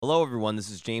Hello, everyone.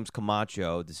 This is James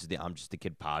Camacho. This is the I'm Just a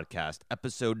Kid podcast,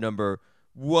 episode number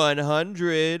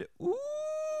 100. Ooh,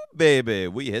 baby.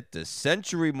 We hit the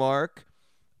century mark.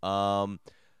 Um,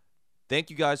 Thank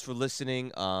you guys for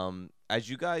listening. As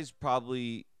you guys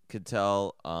probably could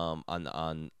tell,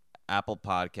 on Apple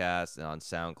Podcasts and on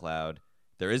SoundCloud,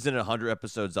 there isn't 100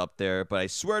 episodes up there, but I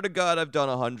swear to God, I've done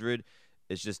 100.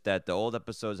 It's just that the old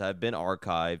episodes have been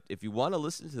archived. If you want to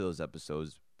listen to those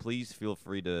episodes, please feel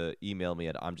free to email me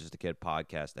at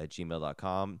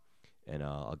imjustakidpodcast@gmail.com, and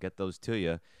I'll get those to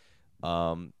you.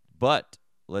 But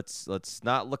let's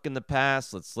not look in the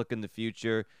past. Let's look in the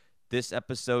future. This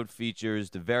episode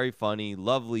features the very funny,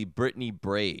 lovely Brittany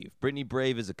Brave. Brittany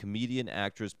Brave is a comedian,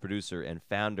 actress, producer, and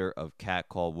founder of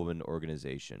Catcall Woman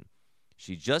Organization.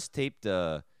 She just taped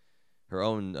her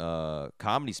own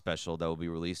comedy special that will be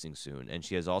releasing soon, and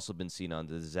she has also been seen on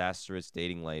The Disastrous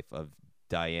Dating Life of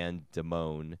Diane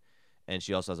Damone, and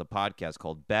she also has a podcast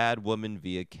called Bad Woman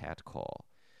via Catcall.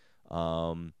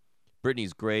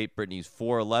 Brittany's great. Brittany's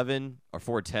 4'11" or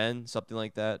 4'10", something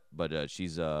like that, but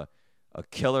she's a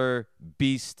killer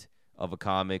beast of a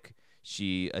comic.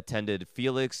 She attended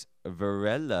Felix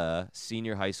Varela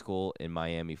Senior High School in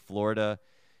Miami, Florida,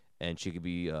 and she could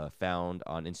be found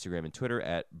on Instagram and Twitter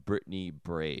at Brittany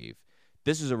Brave.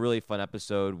 This is a really fun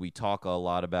episode. We talk a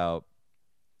lot about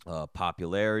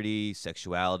popularity,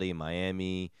 sexuality in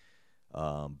Miami,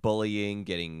 bullying,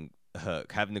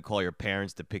 having to call your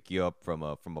parents to pick you up from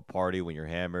a party when you're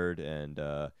hammered, and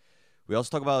we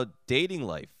also talk about dating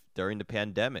life during the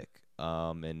pandemic.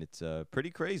 And it's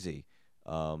pretty crazy.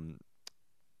 The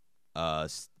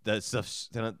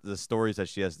stories that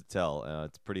she has to tell,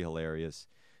 it's pretty hilarious.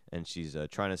 And she's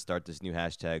trying to start this new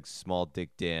hashtag, Small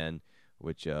Dick Dan,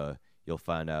 which you'll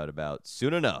find out about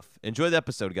soon enough. Enjoy the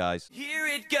episode, guys. Here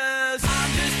it goes.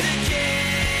 I'm just a kid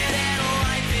and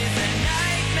life is a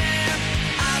nightmare.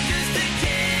 I'm just a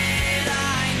kid.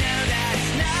 I know that's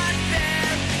not fair.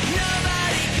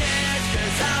 Nobody cares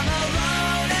 'cause I'm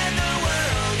alone and the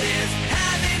world is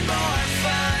having more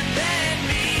fun than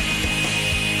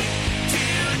me.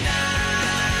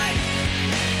 Tonight,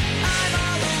 I'm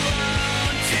all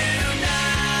alone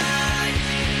tonight.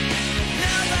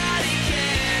 Nobody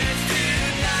cares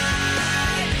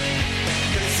tonight.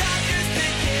 'Cause I'm just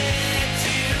a kid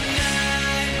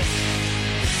tonight.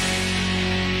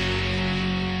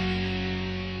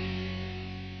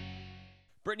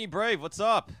 Brittany Brave, what's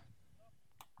up?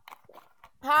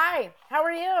 Hi, how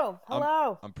are you?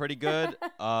 Hello. I'm pretty good.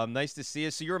 Nice to see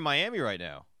you. So you're in Miami right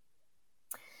now.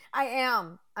 I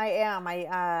am.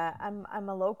 I'm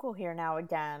a local here now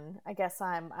again. I guess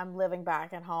I'm living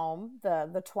back at home.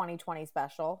 The 2020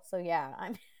 special. So yeah,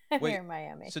 I'm Wait, here in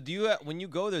Miami. So do you when you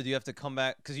go there, do you have to come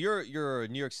back because you're a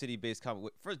New York City based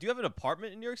comic? First, do you have an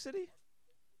apartment in New York City?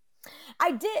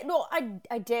 I did. Well,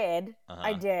 I did. Uh-huh.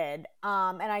 I did.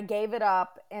 And I gave it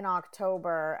up in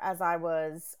October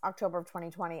October of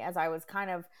 2020 as I was kind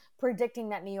of predicting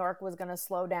that New York was going to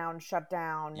slow down, shut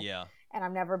down. Yeah. And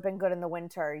I've never been good in the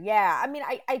winter. Yeah. I mean,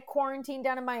 I quarantined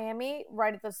down in Miami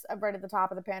right at the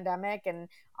top of the pandemic, and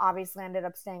obviously ended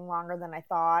up staying longer than I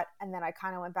thought. And then I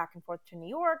kind of went back and forth to New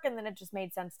York, and then it just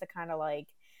made sense to kind of like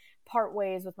part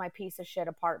ways with my piece of shit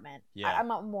apartment. Yeah. I'm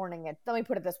not mourning it. Let me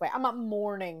put it this way. I'm not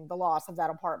mourning the loss of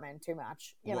that apartment too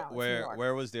much. You know, it's New York.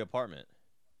 Where was the apartment?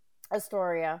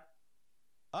 Astoria.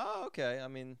 Oh, okay. I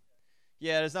mean,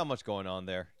 yeah, there's not much going on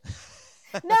there.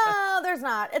 No, there's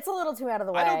not. It's a little too out of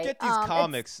the way. I don't get these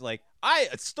comics like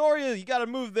Astoria. You got to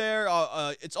move there.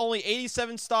 It's only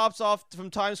 87 stops off from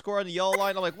Times Square on the Yellow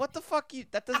Line. I'm like, what the fuck?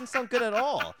 That doesn't sound good at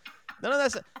all. None of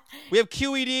that's. We have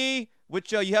QED,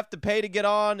 which you have to pay to get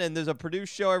on, and there's a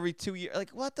produced show every 2 years.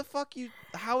 Like, what the fuck?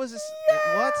 How is this?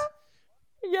 What?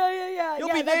 Yeah.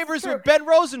 You'll be neighbors with Ben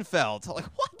Rosenfeld. Like,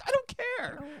 what? I don't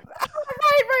care.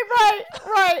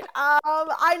 Right.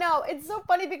 I know. It's so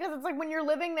funny because it's like when you're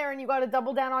living there and you got to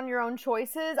double down on your own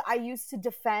choices. I used to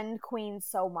defend Queens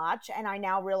so much, and I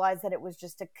now realize that it was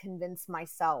just to convince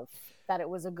myself that it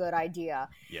was a good idea.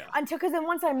 Yeah. Because then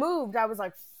once I moved, I was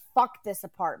like, fuck this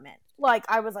apartment. Like,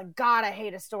 I was like, God, I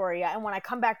hate Astoria. And when I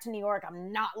come back to New York,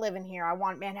 I'm not living here. I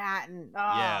want Manhattan.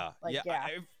 Right from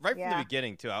Yeah. the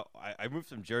beginning, too. I moved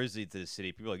from Jersey to the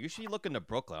city. People are like, you should look into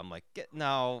Brooklyn. I'm like,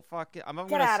 fuck it.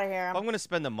 Get out of here. If I'm going to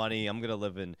spend the money, I'm going to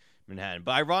live in Manhattan.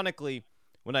 But ironically,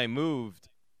 when I moved,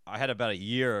 I had about a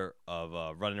year of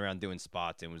running around doing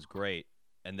spots, and it was great.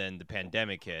 And then the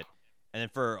pandemic hit. And then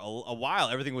for a while,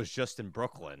 everything was just in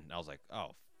Brooklyn. And I was like,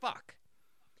 oh, fuck.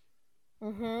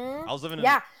 Mm-hmm. I was living in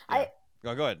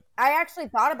Go ahead. I actually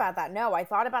thought about that. No, I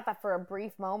thought about that for a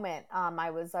brief moment. I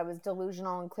was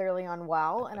delusional and clearly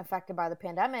unwell and affected by the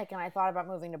pandemic, and I thought about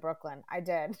moving to Brooklyn. I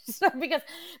did so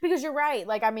because you're right.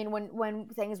 Like, I mean, when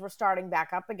things were starting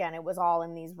back up again, it was all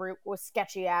in these with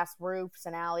sketchy ass roofs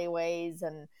and alleyways,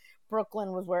 and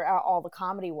Brooklyn was where all the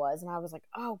comedy was. And I was like,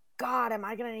 oh God, am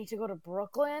I gonna need to go to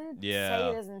Brooklyn? Yeah. Say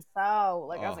it isn't so.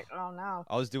 Like, I was Oh. like, oh no.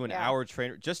 I was doing Yeah. hour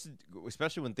trainer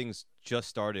especially when things just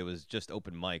started. It was just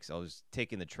open mics. I was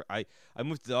taking the I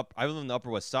moved to I live in the Upper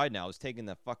West Side now. I was taking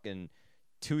the fucking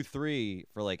 2-3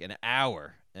 for like an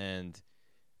hour, and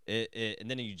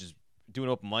and then you just do an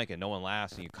open mic and no one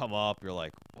laughs, and you come up, you're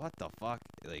like, what the fuck?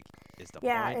 Like, is the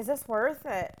Yeah, point? is this worth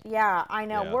it? Yeah, I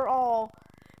know. Yeah.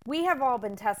 We have all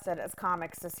been tested as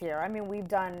comics this year. I mean, we've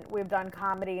done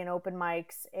comedy and open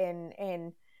mics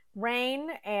in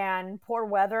rain and poor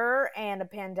weather and a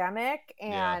pandemic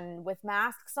Yeah. and with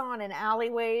masks on in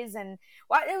alleyways, and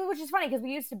which is funny because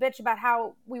we used to bitch about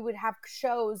how we would have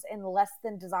shows in less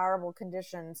than desirable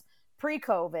conditions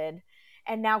pre-COVID,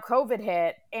 and now COVID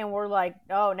hit and we're like,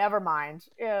 oh, never mind.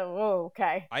 Yeah, oh,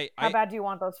 okay. How bad do you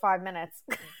want those 5 minutes?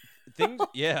 Things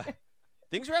yeah.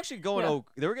 Things were actually going Yeah.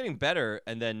 they were getting better,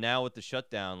 and then now with the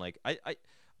shutdown, like I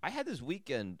had this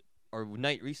weekend or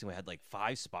night recently, I had like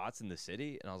 5 spots in the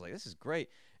city, and I was like, this is great.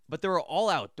 But they were all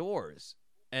outdoors.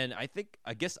 And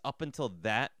I guess up until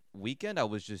that weekend I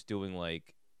was just doing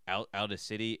like out of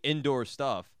city indoor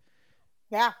stuff.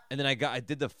 Yeah. And then I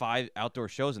did the 5 outdoor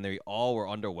shows, and they all were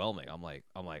underwhelming. I'm like,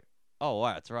 oh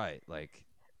wow, that's right. Like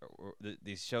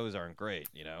these shows aren't great,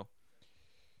 you know?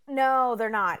 No, they're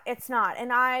not. It's not.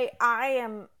 And I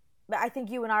think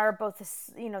you and I are both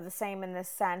the same in this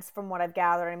sense from what I've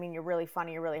gathered. I mean, you're really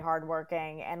funny, you're really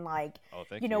hardworking, and like, Oh,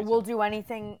 thank you you. know, You we'll too. do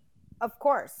anything. Of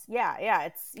course. Yeah, yeah.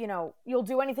 It's, you'll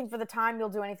do anything for the time, you'll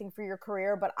do anything for your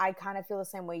career, but I kind of feel the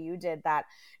same way you did, that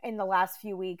in the last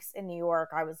few weeks in New York,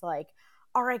 I was like,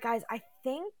 all right, guys, I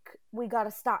think we got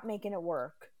to stop making it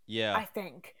work. Yeah. I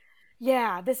think.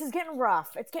 Yeah, this is getting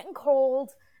rough. It's getting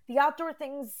cold. The outdoor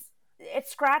things, it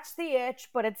scratched the itch,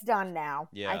 but it's done now,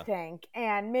 Yeah. I think.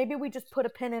 And maybe we just put a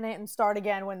pin in it and start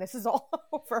again when this is all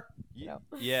over. Yeah.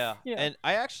 Yeah. And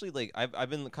I actually like I've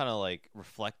been kind of like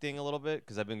reflecting a little bit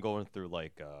because I've been going through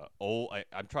like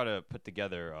I'm trying to put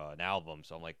together an album,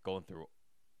 so I'm like going through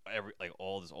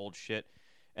all this old shit,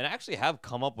 and I actually have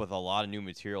come up with a lot of new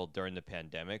material during the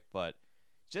pandemic, but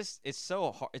just it's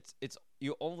so hard. It's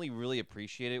you only really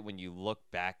appreciate it when you look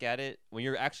back at it. When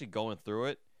you're actually going through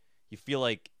it, you feel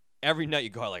like every night you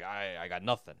go out like I got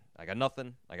nothing, I got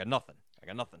nothing, I got nothing, I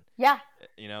got nothing. Yeah.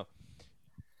 You know,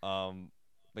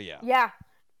 but yeah. Yeah.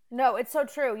 No, it's so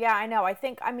true. Yeah, I know.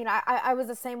 I mean, I was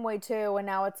the same way too. And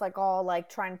now it's like all like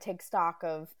trying to take stock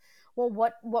of, well,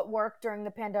 what worked during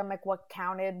the pandemic, what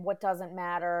counted, what doesn't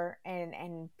matter,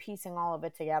 and piecing all of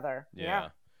it together. Yeah.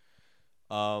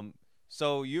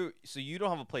 So you don't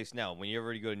have a place now. When you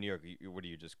ever go to New York, what are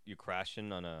you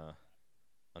crashing on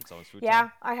someone's food?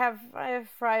 Yeah, I have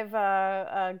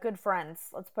good friends.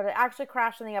 Let's put it. Actually,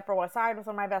 crash in the Upper West Side with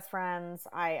one of my best friends.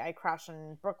 I crash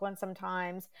in Brooklyn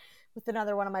sometimes with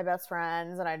another one of my best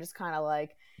friends, and I just kind of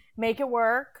like make it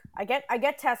work. I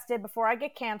get tested before I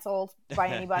get canceled by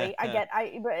anybody.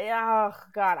 Oh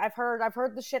God, I've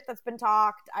heard the shit that's been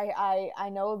talked. I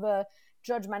know the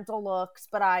judgmental looks,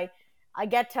 but I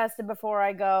get tested before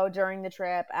I go, during the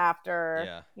trip,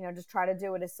 after. Yeah. Just try to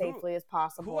do it as safely as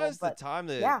possible. Who has but, the time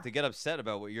to yeah. get upset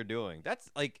about what you're doing? That's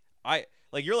like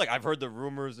you're like I've heard the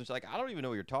rumors and shit. Like I don't even know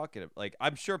what you're talking about. Like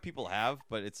I'm sure people have,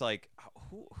 but it's like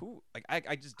who like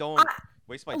I just don't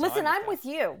waste my time. Listen, I'm with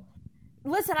you.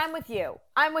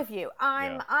 I'm with you.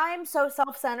 I'm so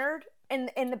self-centered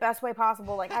in the best way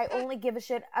possible. Like I only give a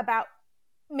shit about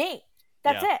me.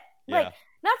 That's it. Like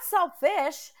not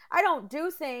selfish. I don't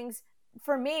do things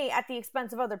for me at the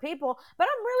expense of other people, but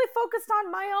I'm really focused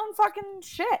on my own fucking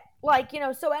shit. Like,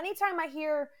 so anytime I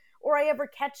hear or I ever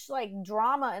catch like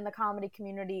drama in the comedy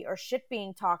community or shit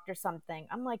being talked or something,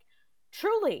 I'm like,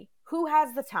 truly, who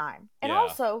has the time? And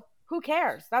also, who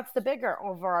cares? That's the bigger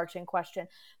overarching question.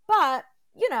 But,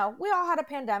 we all had a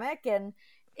pandemic, and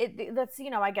that's,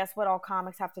 I guess what all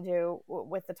comics have to do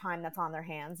with the time that's on their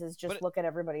hands is just look at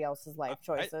everybody else's life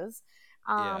choices.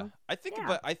 I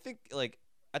think like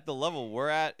at the level we're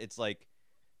at, it's like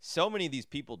so many of these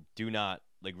people do not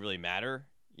like really matter,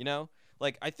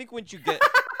 Like I think once you get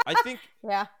I think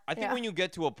when you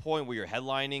get to a point where you're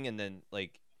headlining and then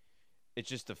like it's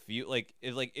just a few like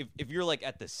if you're like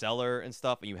at the Cellar and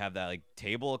stuff and you have that like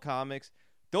table of comics,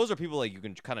 those are people like you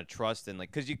can kind of trust, and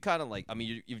like cuz you kind of like I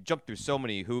mean you've jumped through so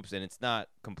many hoops and it's not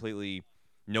completely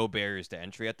no barriers to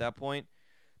entry at that point.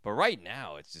 But right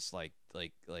now it's just like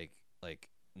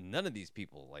none of these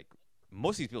people, like,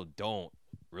 most of these people don't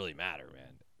really matter,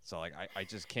 man. So, like, I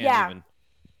just can't Yeah. even,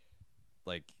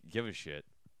 like, give a shit.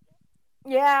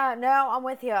 Yeah, no, I'm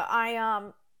with you.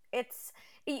 It's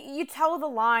you toe the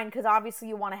line because obviously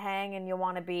you want to hang and you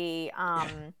want to be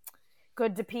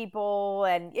good to people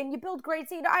and you build great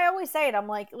scenes. I always say it. I'm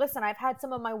like, listen, I've had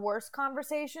some of my worst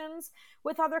conversations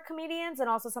with other comedians and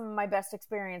also some of my best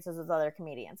experiences with other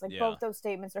comedians. Like Yeah. both those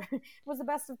statements are it was the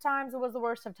best of times, it was the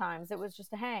worst of times. It was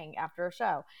just a hang after a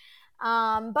show.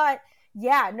 But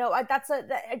yeah, no,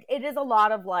 it is a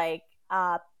lot of like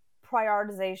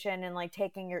prioritization and like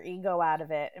taking your ego out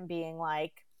of it and being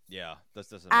like, Yeah, this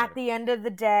doesn't at matter. the end of the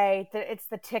day, it's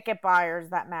the ticket buyers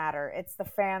that matter. It's the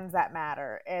fans that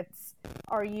matter. It's,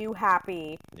 are you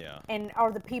happy? Yeah. And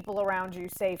are the people around you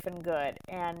safe and good?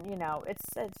 And you know, it's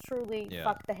truly Yeah.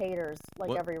 fuck the haters, like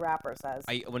What- every rapper says.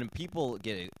 When people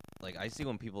get it, like, I see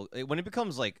when people, when it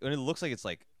becomes like, when it looks like it's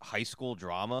like high school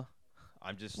drama,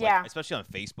 I'm just like, Yeah. especially on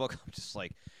Facebook, I'm just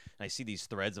like, and I see these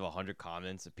threads of 100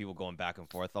 comments of people going back and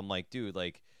forth. I'm like, dude,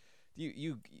 like,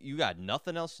 you got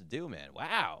nothing else to do, man.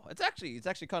 Wow, it's actually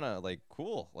kind of like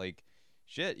cool. Like,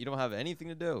 shit, you don't have anything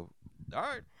to do. All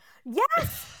right.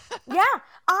 Yes. Yeah.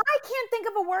 I can't think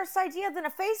of a worse idea than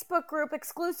a Facebook group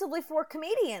exclusively for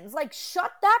comedians. Like,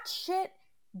 shut that shit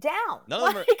down. None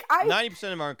of them Like, are. 90% of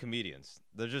them aren't comedians.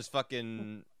 They're just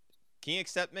fucking. Can you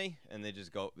accept me? And they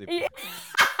just go. Yeah.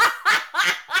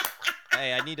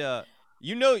 Hey, I need a.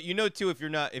 You know too. If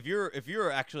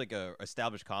you're actually like a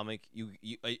established comic,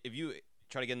 if you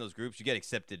try to get in those groups, you get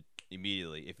accepted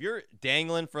immediately. If you're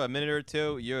dangling for a minute or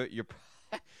two, you're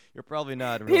probably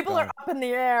not. A real People are comic. up in the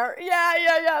air.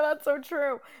 Yeah. That's so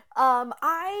true.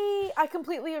 I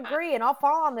completely agree, and I'll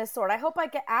fall on this sword. I hope I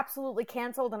get absolutely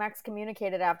canceled and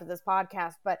excommunicated after this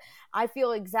podcast, but I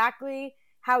feel exactly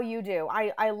how you do.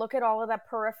 I look at all of that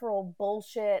peripheral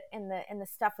bullshit in the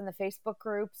stuff in the Facebook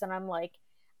groups, and I'm like,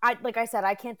 I said,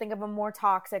 I can't think of a more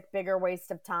toxic, bigger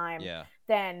waste of time Yeah.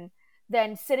 than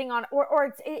sitting on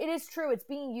or it is true. It's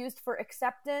being used for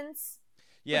acceptance.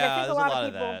 Yeah, think there's a lot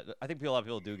of people- that. I think a lot of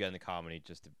people do get into comedy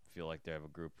just to feel like they have a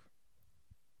group.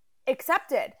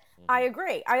 Accepted. Mhm. I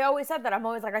agree. I always said that. I'm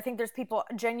always like, I think there's people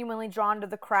genuinely drawn to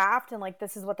the craft and like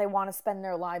this is what they want to spend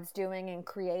their lives doing and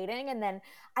creating. And then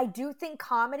I do think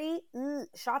comedy,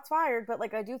 shots fired, but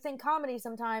like I do think comedy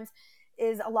sometimes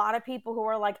is a lot of people who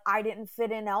are like, I didn't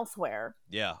fit in elsewhere.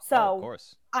 Yeah. So- of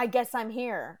course. I guess I'm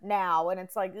here now. And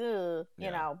it's like, you Yeah.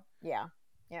 know, yeah.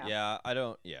 Yeah, I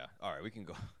don't. Yeah. All right, we can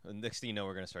go. Next thing you know,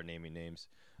 we're gonna start naming names.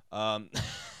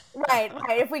 Right.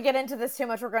 If we get into this too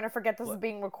much, we're going to forget this is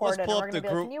being recorded. pull And we're up going to the be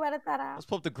like, group- can you edit that out? Let's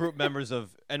pull up the group members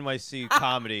of NYC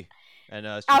comedy and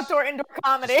just Outdoor, indoor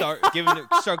comedy. start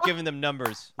giving them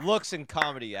numbers, looks, and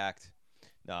comedy act.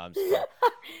 No, I'm just kidding.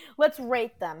 Let's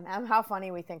rate them and how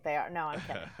funny we think they are. No, I'm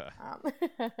kidding.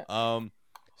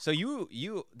 So you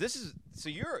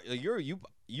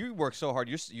work so hard.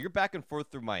 You're back and forth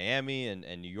through Miami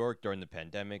and New York during the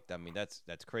pandemic. I mean, that's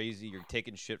crazy. You're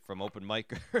taking shit from open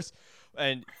micers,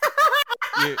 and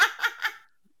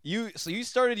you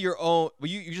started your own. Well,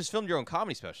 you just filmed your own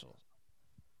comedy special.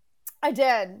 I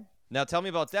did. Now tell me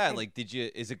about that. Like,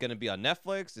 is it going to be on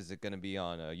Netflix? Is it going to be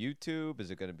on YouTube?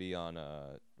 Is it going to be on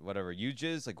whatever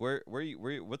UJizz? Like, where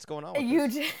what's going on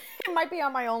with this? It might be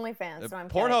on my OnlyFans. So I'm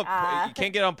Pornhub, kidding. you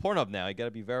can't get on Pornhub now. You got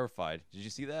to be verified. Did you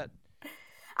see that?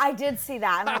 I did see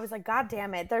that, and I was like, God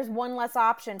damn it! There's one less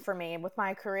option for me with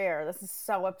my career. This is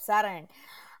so upsetting.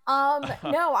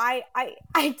 No,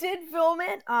 I did film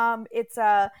it. It's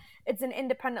an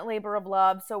independent labor of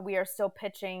love, so we are still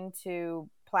pitching to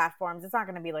platforms. It's not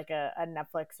going to be like a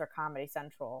Netflix or Comedy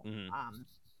Central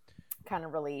kind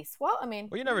of release. Well, I mean,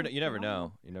 Well, you never know. You never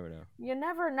know. You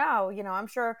never know. You know, I'm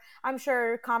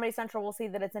sure Comedy Central will see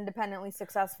that it's independently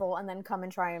successful and then come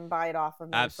and try and buy it off of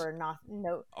me for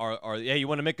no. Or yeah, you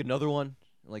want to make another one?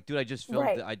 Like, dude, I just filmed.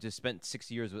 Right. I just spent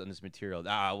 6 years on this material.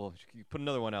 Well, you put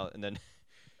another one out, and then,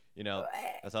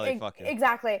 that's how they fucking.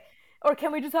 Exactly. Or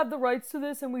can we just have the rights to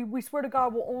this and we swear to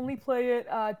God we'll only play it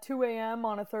 2 a.m.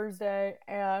 on a Thursday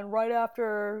and right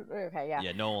after. Okay, yeah.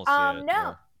 Yeah, no one will see it.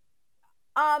 No.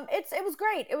 It was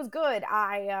great. It was good.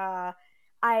 I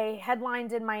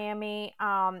headlined in Miami.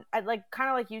 I kind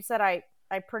of like you said, I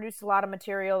produced a lot of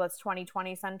material that's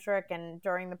 2020 centric, and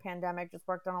during the pandemic just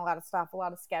worked on a lot of stuff, a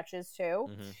lot of sketches too.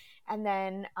 Mhm. And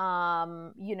then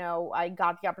I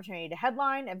got the opportunity to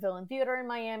headline at Villain Theater in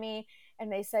Miami,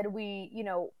 and they said we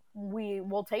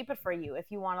will tape it for you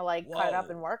if you want to cut it up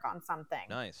Whoa. and work on something.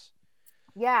 Nice.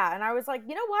 Yeah, and I was like,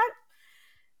 you know what?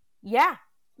 Yeah,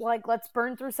 let's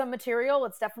burn through some material.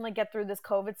 Let's definitely get through this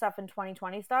COVID stuff and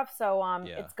 2020 stuff. So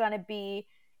Yeah.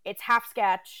 it's half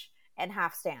sketch and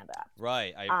half stand up.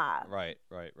 Right.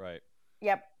 Right.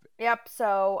 Yep.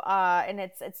 So, and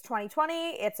it's 2020.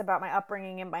 It's about my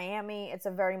upbringing in Miami. It's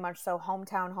a very much so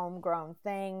hometown, homegrown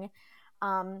thing,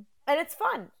 and it's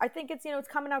fun. I think it's it's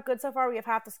coming out good so far. We have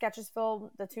half the sketches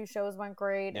filled. The 2 shows went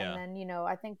great, Yeah. and then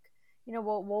I think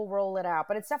we'll roll it out.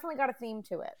 But it's definitely got a theme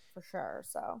to it for sure.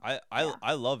 So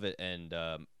I love it, and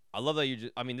I love that you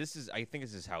just. I mean, I think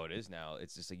this is how it is now.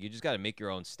 It's just like you just got to make your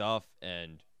own stuff,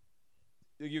 and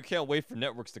you can't wait for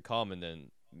networks to come and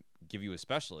then give you a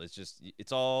special.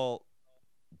 It's all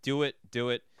do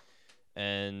it,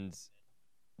 and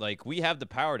like we have the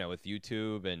power now with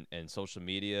YouTube and social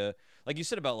media. Like you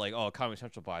said about like Comedy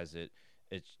Central buys it,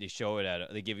 they show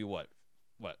it they give you what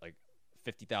like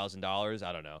 $50,000,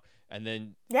 I don't know, and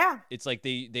then it's like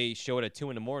they show it at 2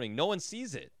 a.m. No one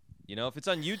sees it. If it's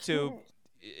on YouTube,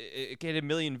 it can hit 1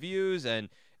 million views, and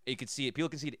it could see it. People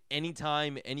can see it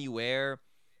anytime, anywhere,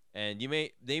 and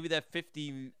maybe that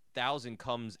 50,000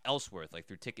 comes elsewhere, like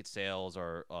through ticket sales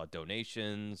or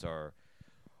donations or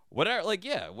whatever. Like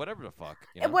whatever the fuck.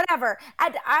 Whatever.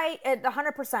 I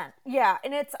 100%. Yeah,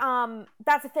 and it's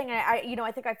that's the thing.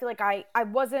 I think I feel like I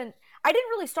didn't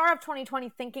really start off 2020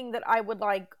 thinking that I would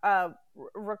like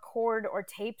record or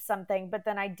tape something, but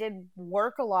then I did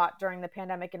work a lot during the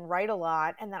pandemic and write a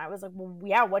lot, and then I was like, well,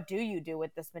 yeah, what do you do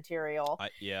with this material?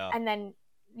 And then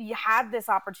you had this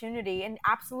opportunity, and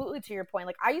absolutely to your point,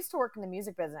 like I used to work in the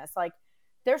music business. Like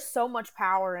there's so much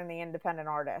power in the independent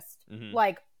artist. Mm-hmm.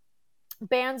 Like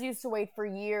bands used to wait for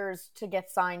years to get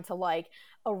signed to like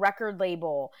a record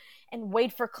label and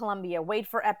wait for Columbia, wait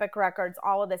for Epic Records,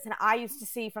 all of this. And I used to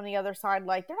see from the other side,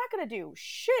 like, they're not going to do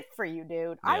shit for you,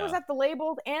 dude. Yeah. I was at the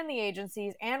labels and the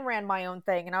agencies and ran my own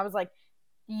thing. And I was like,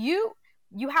 you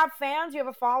have fans, you have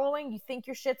a following, you think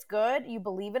your shit's good, you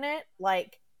believe in it,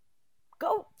 like,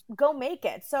 go make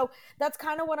it. So that's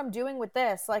kind of what I'm doing with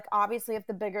this. Like, obviously, if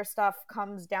the bigger stuff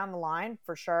comes down the line,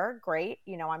 for sure, great.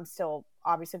 I'm still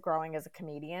obviously growing as a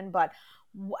comedian, but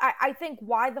I think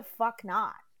why the fuck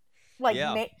not? Like,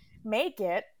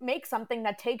 make something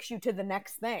that takes you to the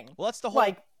next thing. Well, that's the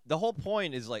whole the whole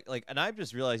point is like, and I'm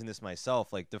just realizing this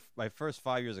myself. Like my first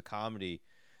 5 years of comedy,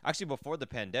 actually before the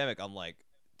pandemic, I'm like,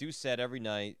 do set every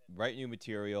night, write new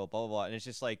material, blah blah blah, and it's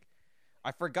just like,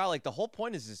 I forgot. Like the whole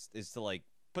point is to like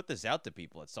put this out to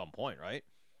people at some point, right?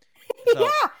 So,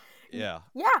 yeah.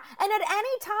 And at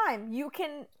any time you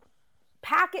can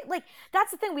pack it. Like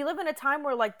that's the thing. We live in a time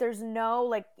where like there's no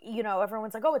like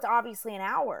everyone's like, oh, it's obviously an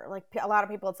hour. Like a lot of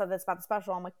people have said this about the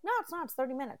special. I'm like, no, it's not. It's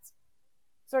 30 minutes.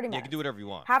 It's 30 minutes. You can do whatever you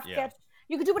want.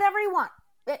 You can do whatever you want.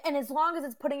 And as long as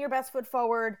it's putting your best foot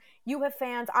forward, you have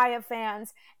fans, I have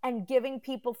fans, and giving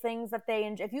people things that they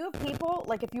enjoy. If you have people,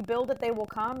 like if you build it, they will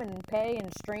come and pay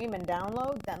and stream and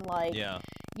download, then like,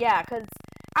 because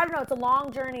I don't know, it's a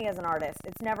long journey as an artist.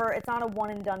 It's not a one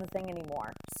and done thing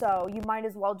anymore. So you might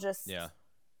as well just,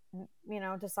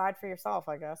 decide for yourself,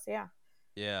 I guess. Yeah.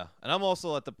 Yeah. And I'm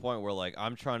also at the point where like,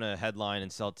 I'm trying to headline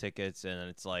and sell tickets, and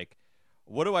it's like,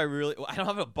 I don't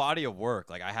have a body of work.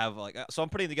 Like I have so I'm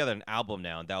putting together an album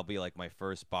now, and that'll be like my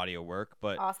first body of work.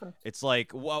 But awesome. It's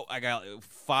like, whoa, I got a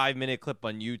 5-minute clip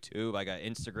on YouTube. I got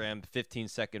Instagram,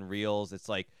 15-second reels. It's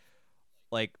like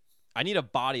I need a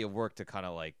body of work to kind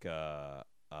of like,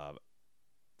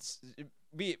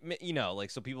 be,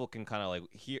 like so people can kind of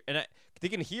like hear, and they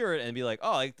can hear it and be like,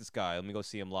 oh, I like this guy. Let me go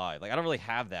see him live. Like I don't really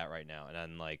have that right now. And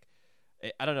I'm like,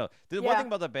 I don't know. The one thing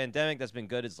about the pandemic that's been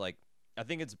good is like, I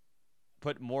think it's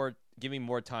give me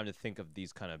more time to think of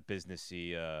these kind of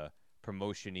businessy,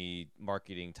 promotion-y,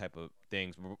 marketing type of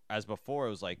things. As before,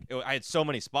 it was like I had so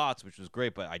many spots, which was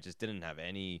great, but I just didn't have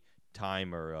any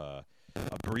time or a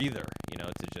breather,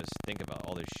 to just think about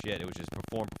all this shit. It was just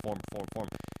perform.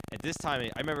 At this time,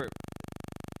 I remember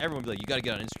everyone would be like, "You got to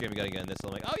get on Instagram. You got to get on this."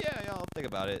 I'm like, "Oh yeah, I'll think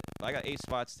about it." But I got 8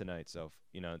 spots tonight, so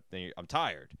then I'm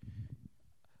tired.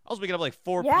 I was waking up like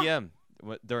 4 p.m.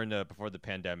 before the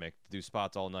pandemic to do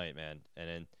spots all night, man, and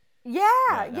then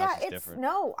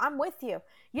I'm with you.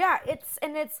 Yeah,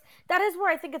 that is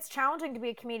where I think it's challenging to be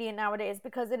a comedian nowadays,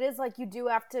 because it is like you do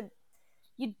have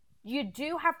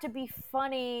to be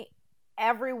funny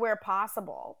everywhere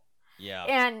possible. Yeah.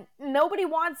 And nobody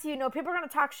wants people are going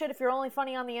to talk shit if you're only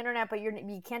funny on the internet, but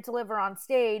you can't deliver on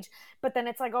stage. But then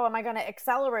it's like, oh, am I going to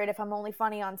accelerate if I'm only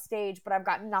funny on stage, but I've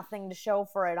got nothing to show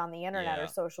for it on the internet or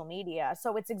social media?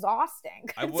 So it's exhausting.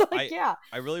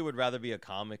 I really would rather be a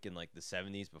comic in like the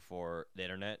 70s before the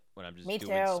internet, when I'm just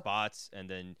doing spots, and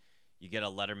then you get a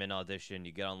Letterman audition,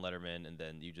 you get on Letterman, and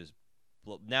then you just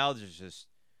now there's just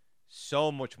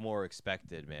so much more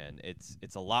expected, man.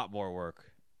 It's a lot more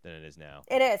work than it is now.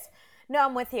 It is. No,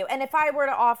 I'm with you. And if I were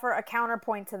to offer a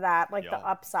counterpoint to that, like the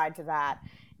upside to that,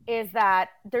 is that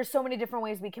there's so many different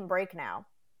ways we can break now.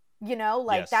 You know,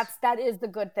 like Yes. that is the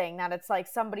good thing, that it's like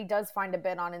somebody does find a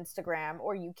bit on Instagram,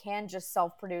 or you can just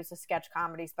self-produce a sketch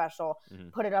comedy special,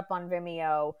 Mhm. put it up on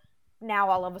Vimeo.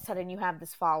 Now all of a sudden you have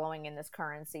this following in this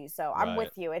currency. So I'm Right.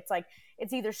 with you. It's like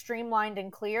it's either streamlined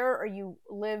and clear, or you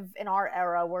live in our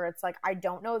era where it's like I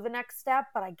don't know the next step,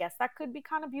 but I guess that could be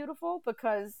kind of beautiful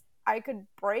because I could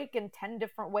break in 10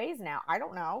 different ways now. I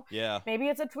don't know. Yeah. Maybe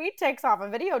it's a tweet takes off, a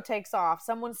video takes off,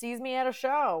 someone sees me at a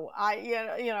show.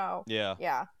 Yeah.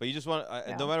 Yeah. But you just want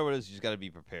Yeah. no matter what it is, you just got to be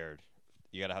prepared.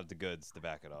 You got to have the goods to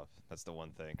back it off. That's the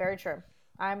one thing. Very true.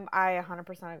 I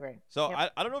 100% agree. So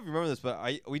Yep. I don't know if you remember this, but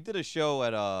we did a show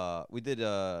at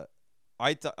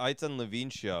Aitan Levine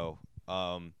show.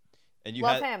 And you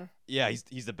Love had him. yeah,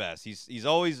 he's the best. He's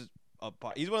always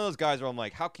he's one of those guys where I'm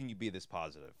like, how can you be this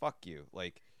positive? Fuck you.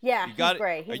 Like Yeah, you got he's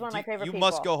great. He's one of my favorite you people.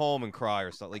 must go home and cry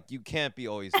or something. Like you can't be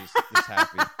always this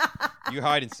happy. You're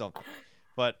hiding something.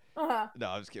 But Uh-huh. no,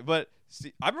 I was kidding. But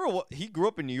see, I remember he grew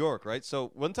up in New York, right?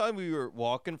 So one time we were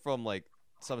walking from like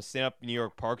some stand-up New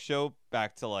York Park show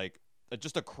back to like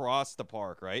just across the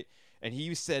park, right? And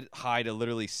he said hi to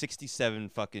literally 67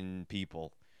 fucking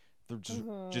people. They're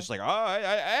just like, oh,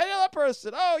 I know that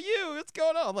person. Oh, you, what's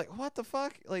going on? I'm like, what the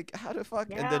fuck? Like, how the fuck?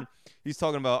 Yeah. And then he's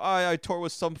talking about, I toured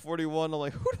with Sum 41. I'm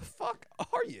like, who the fuck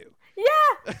are you?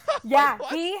 Yeah. Yeah,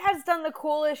 What? he has done the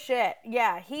coolest shit.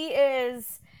 Yeah,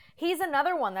 he's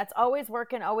another one that's always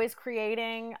working, always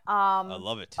creating, I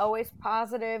love it. always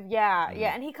positive. Yeah, Mhm.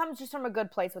 yeah, and he comes just from a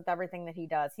good place with everything that he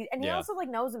does. He Yeah. also like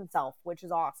knows himself, which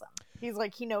is awesome. He's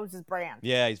like he knows his brand.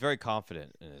 Yeah, he's very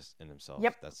confident in himself.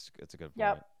 Yep. That's a good point.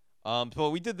 Yep. So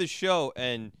we did the show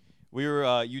and we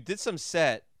were you did some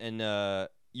set and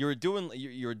you were doing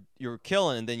you were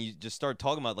killing, and then you just started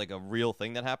talking about like a real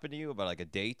thing that happened to you about like a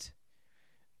date.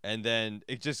 And then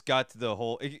it just got to the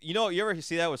whole you know, you ever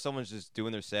see that where someone's just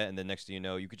doing their set and then next thing you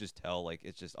know, you could just tell like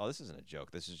it's just, oh, this isn't a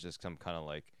joke. This is just some kind of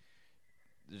like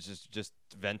it's just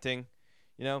venting,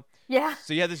 you know? Yeah.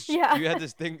 So you had this Yeah. you had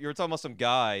this thing, you were talking about some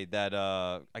guy that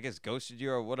I guess ghosted you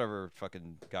or whatever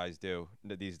fucking guys do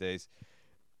these days.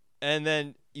 And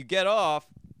then you get off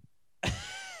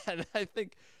and I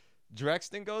think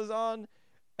Drexton goes on,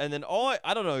 and then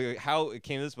I don't know how it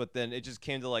came to this, but then it just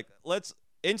came to like, let's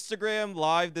Instagram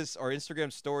live this or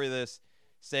Instagram story this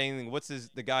saying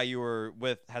the guy you were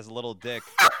with has a little dick.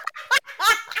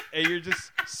 And you're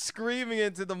just screaming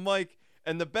into the mic.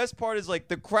 And the best part is like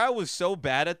the crowd was so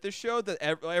bad at this show that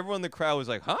everyone in the crowd was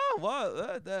like, huh,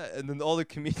 what, that? And then all the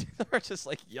comedians are just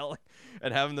like yelling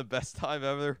and having the best time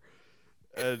ever.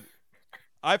 And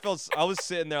I was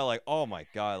sitting there like, oh my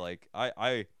God, like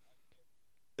I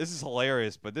this is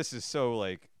hilarious, but this is so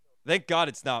like, thank God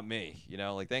it's not me, you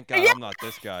know, like thank God I'm not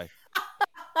this guy.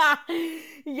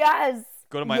 Yes.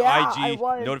 Go to my Yeah, I IG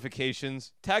was.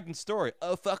 notifications, tagged in story.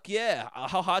 Oh fuck yeah!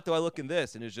 How hot do I look in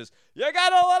this? And it's just, you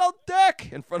got a little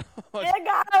dick in front of us. You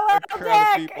got a little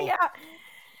crowd of dick. people. Yeah.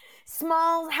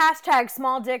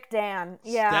 Small dick Dan.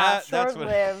 Yeah. That's what- Short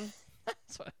lived.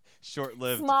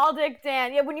 Short-lived. Small dick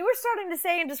Dan. Yeah, when you were starting to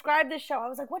say and describe this show, I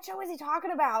was like, what show is he talking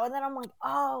about? And then I'm like,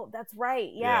 oh, that's right.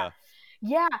 Yeah.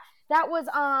 Yeah. That was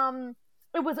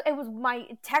it was my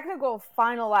technical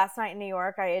final last night in New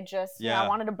York. I had just Yeah. I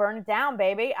wanted to burn it down,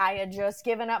 baby. I had just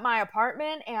given up my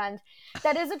apartment, and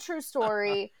that is a true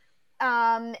story.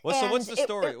 Well, so what's and the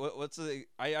story? What's the?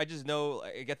 I just know.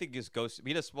 I think it's ghost.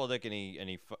 He had a small dick and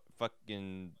he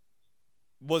fucking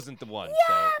wasn't the one.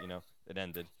 So you know it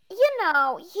ended.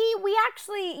 We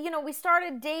actually, we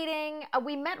started dating.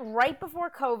 We met right before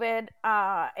COVID.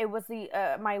 It was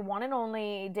my one and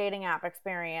only dating app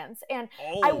experience. And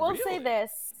Oh, I will say really?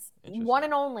 this, Interesting. one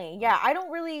and only. Yeah, I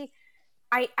don't really,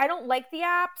 I don't like the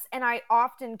apps, and I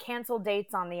often cancel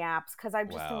dates on the apps because I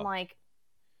just Wow. am like,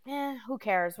 who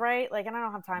cares, right? Like, and I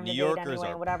don't have time New to Yorkers date anyway,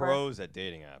 are whatever. pros at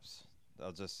dating apps.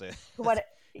 I'll just say. What?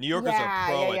 New Yorkers Yeah, are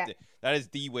pro yeah, at that is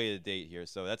the way to date here.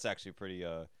 So that's actually pretty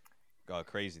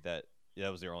crazy that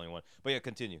that was their only one. But yeah,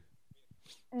 continue.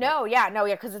 No,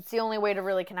 because it's the only way to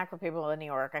really connect with people in New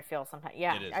York. I feel sometimes.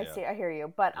 Yeah, It is, I yeah. see. I hear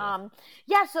you. But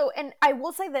Yeah. So, and I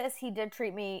will say this: he did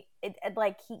treat me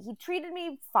like he treated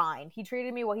me fine. He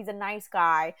treated me well. He's a nice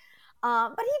guy,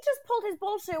 but he just pulled his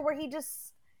bullshit where he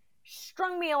just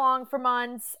strung me along for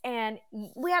months, and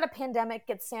we had a pandemic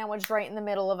get sandwiched right in the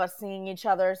middle of us seeing each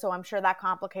other. So I'm sure that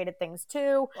complicated things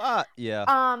too. Yeah.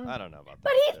 Um, I don't know about that.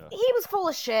 but yeah. he was full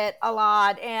of shit a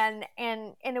lot, and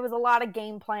it was a lot of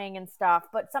game playing and stuff.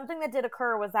 But something that did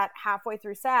occur was that halfway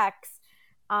through sex,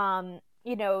 there's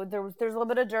a little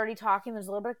bit of dirty talking, there's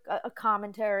a little bit of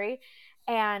commentary,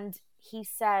 and he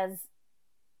says,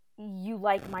 "You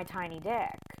like my tiny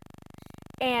dick,"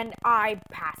 and I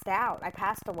passed out. I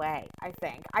passed away, I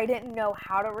think. I didn't know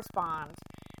how to respond.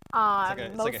 It's like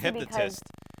a Mostly hypnotist.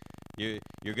 You're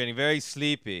getting very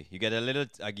sleepy. You get a little.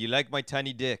 You like my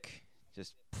tiny dick.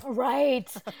 Just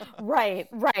Right, right.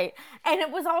 And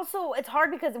it was also, it's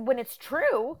hard because when it's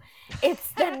true,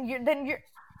 it's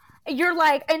you're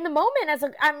like in the moment as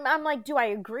a I'm like, do I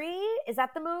agree? Is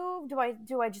that the move?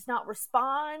 Do I just not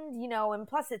respond? And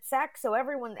plus it's sex, so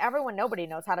nobody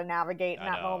knows how to navigate in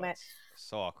I that know moment. it's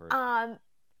so awkward.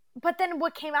 But then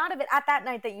what came out of it at that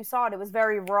night that you saw it, it was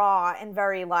very raw and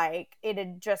very like it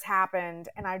had just happened.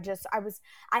 And I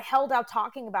held out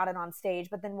talking about it on stage.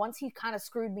 But then once he kind of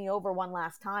screwed me over one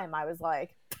last time, I was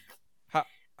like,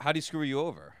 How do you screw you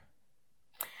over?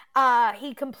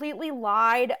 he completely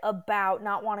lied about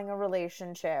not wanting a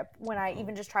relationship when I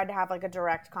even just tried to have like a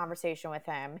direct conversation with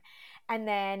him. And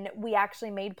then we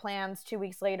actually made plans 2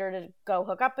 weeks later to go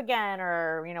hook up again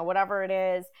or, whatever it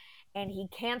is. And he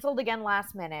canceled again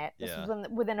last minute. This Yeah. was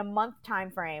within a month time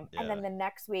frame. And then Yeah. the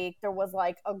next week there was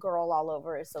like a girl all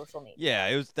over his social media. Yeah,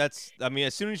 it was. I mean,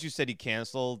 as soon as you said he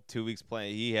canceled 2 weeks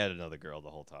playing, he had another girl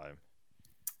the whole time.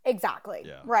 Exactly.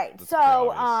 Yeah, Right. that's So,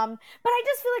 pretty obvious. but I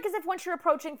just feel like as if once you're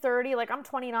approaching 30, like I'm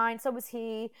 29, so was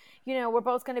he, we're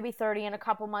both going to be 30 in a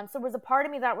couple months. There was a part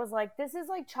of me that was like, this is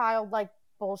like childlike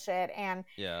bullshit. And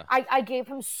Yeah. I gave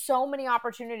him so many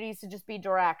opportunities to just be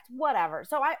direct, whatever.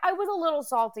 So I was a little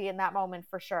salty in that moment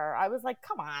for sure. I was like,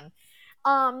 come on.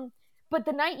 But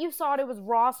the night you saw it, it was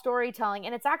raw storytelling.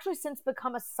 And it's actually since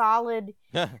become a solid,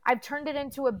 I've turned it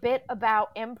into a bit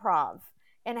about improv.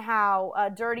 And how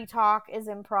dirty talk is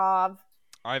improv.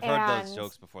 I've heard those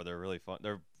jokes before. They're really fun.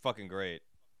 They're fucking great.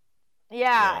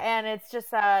 Yeah, Yeah. and it's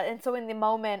just and so in the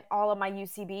moment all of my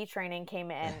UCB training came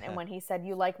in, and when he said,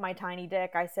 "You like my tiny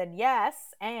dick?" I said,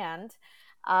 "Yes," and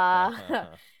I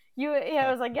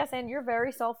was like, "Yes," and you're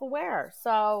very self-aware.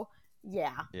 So,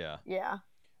 yeah.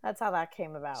 That's how that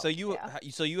came about. So you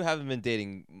haven't been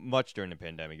dating much during the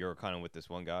pandemic. You were kind of with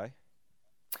this one guy.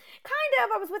 Kind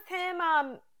of. I was with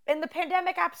him in the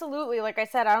pandemic, absolutely. Like I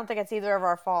said, I don't think it's either of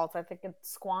our faults. I think it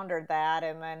squandered that,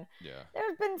 and then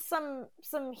there's been some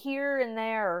here and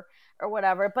there or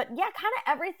whatever. But yeah, kind of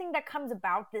everything that comes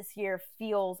about this year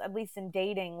feels, at least in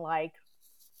dating, like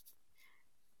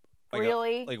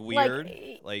really like weird,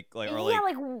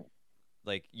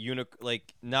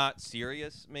 like not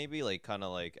serious, maybe like kind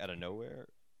of like out of nowhere.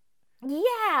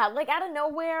 Yeah, like out of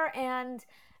nowhere. And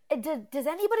does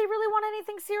anybody really want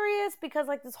anything serious? Because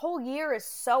like this whole year is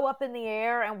so up in the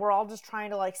air, and we're all just trying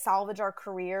to like salvage our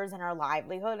careers and our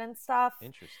livelihood and stuff.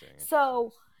 Interesting.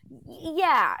 So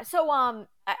yeah, so I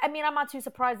mean, I'm not too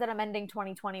surprised that I'm ending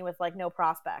 2020 with like no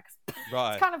prospects.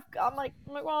 Right. It's kind of I'm like,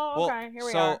 well, okay, here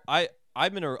we are. So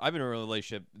I've been in a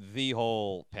relationship the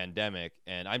whole pandemic,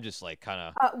 and I'm just like kind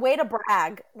of way to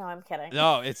brag. No, I'm kidding.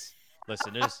 No,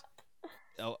 listen. There's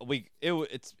it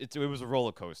was a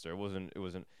roller coaster. It wasn't.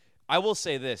 I will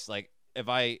say this: like, if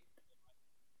I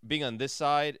being on this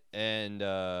side, and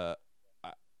I'm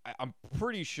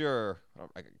pretty sure.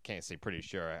 I can't say pretty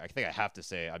sure. I think I have to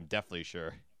say I'm definitely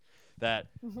sure that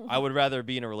I would rather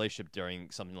be in a relationship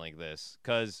during something like this,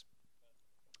 because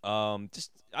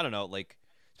just I don't know, like,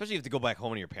 especially if you have to go back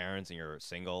home to your parents and you're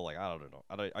single. Like, I don't know.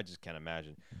 I just can't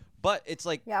imagine. But it's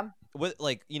like, with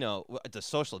like, the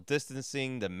social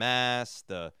distancing, the masks,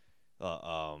 the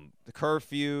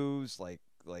curfews, like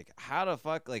how the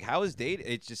fuck, like, how is dating?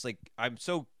 It's just like, I'm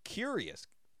so curious.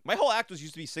 My whole act was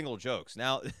used to be single jokes.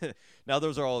 Now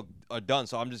those are all done.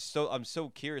 So I'm so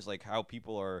curious, like, how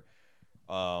people are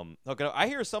hooking up. I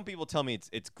hear some people tell me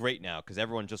it's great now because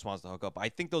everyone just wants to hook up. I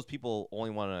think those people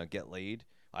only want to get laid.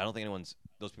 I don't think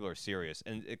those people are serious.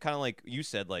 And it kind of, like you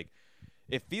said, like,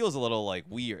 it feels a little like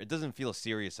weird. It doesn't feel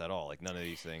serious at all. Like, none of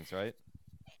these things, right?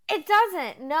 It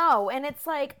doesn't, no. And it's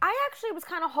like, I actually was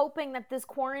kind of hoping that this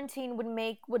quarantine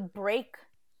would break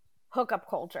hookup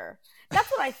culture.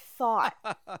 That's what I thought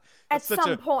at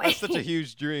some point. That's such a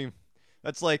huge dream.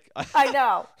 That's like, I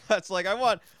know. That's like, I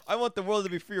want the world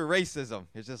to be free of racism.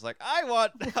 It's just like, I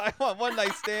want one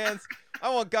night stands. I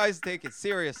want guys to take it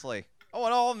seriously. I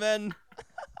want all men.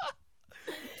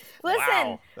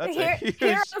 Listen, wow, heroes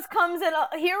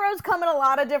come in a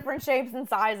lot of different shapes and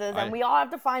sizes, and we all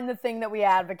have to find the thing that we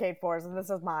advocate for. So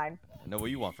this is mine. I know what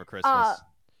you want for Christmas.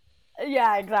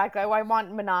 Yeah, exactly. I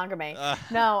want monogamy.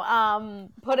 No,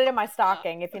 put it in my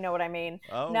stocking, if you know what I mean.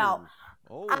 Oh. No.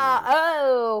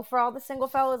 For all the single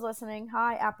fellas listening,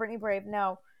 hi, at Brittany Brave.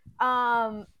 No.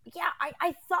 Yeah,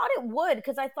 I thought it would,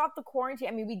 because I thought the quarantine,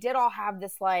 I mean, we did all have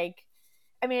this, like,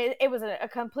 I mean, it was a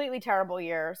completely terrible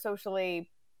year,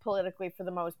 socially, politically, for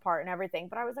the most part, and everything.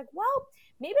 But I was like, well,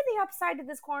 maybe the upside to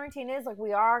this quarantine is, like,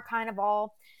 we are kind of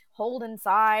all hold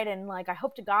inside, and like I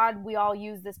hope to God we all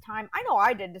use this time. I know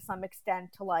I did to some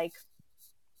extent to like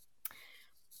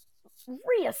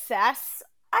reassess.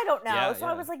 I don't know. Yeah, So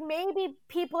I was like, maybe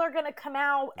people are gonna come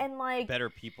out and like Better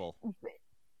people.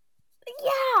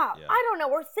 yeah, Yeah. I don't know,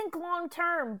 or think long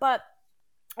term, but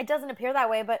it doesn't appear that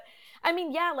way. But I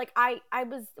mean, yeah, like I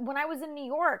was when I was in New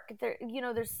York, there, you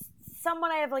know, there's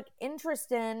someone I have like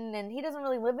interest in, and he doesn't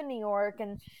really live in New York,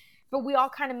 and but we all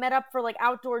kind of met up for like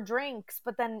outdoor drinks.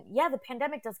 But then, yeah, the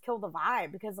pandemic does kill the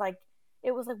vibe because like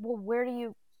it was like, well, where do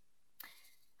you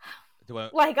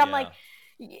like? I'm Yeah. like,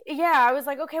 yeah, I was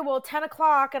like, okay, well, 10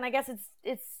 o'clock, and I guess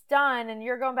it's done, and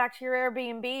you're going back to your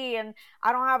Airbnb, and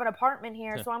I don't have an apartment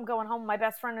here, so I'm going home with my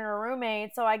best friend and her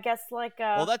roommate. So I guess like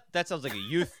Well, that sounds like a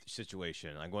youth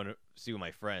situation. I'm going to see with my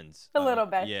friends. a little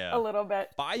bit, Yeah. a little bit.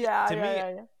 But Yeah, to me,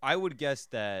 yeah. I would guess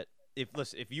that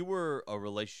if you were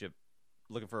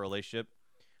looking for a relationship,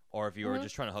 or if you were Mhm.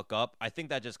 just trying to hook up, I think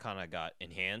that just kind of got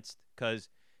enhanced. Because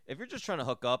if you're just trying to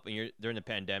hook up and you're during the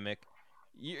pandemic,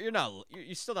 you're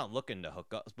still not looking to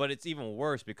hook up. But it's even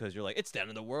worse because you're like, it's the end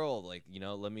of the world. Like, you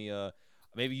know, let me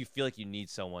maybe you feel like you need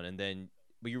someone, and then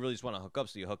but you really just want to hook up,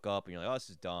 so you hook up and you're like, oh, this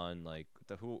is done. Like,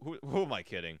 who am I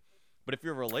kidding? But if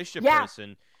you're a relationship Yeah.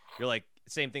 person, you're like,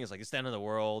 same thing. It's like, it's the end of the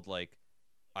world. Like,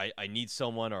 I need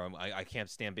someone, or I can't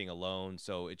stand being alone.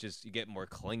 So it just, you get more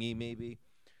clingy, maybe,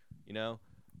 you know?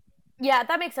 Yeah,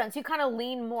 that makes sense. You kind of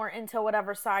lean more into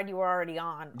whatever side you were already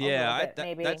on. A Yeah, little bit,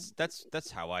 maybe. that's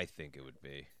how I think it would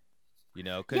be, you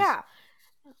know? 'Cause, Yeah,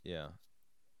 yeah,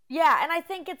 yeah, and I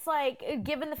think it's like,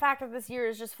 given the fact that this year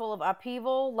is just full of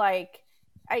upheaval, like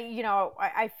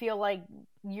I feel like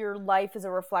your life is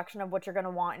a reflection of what you're going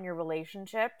to want in your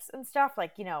relationships and stuff.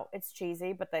 Like, it's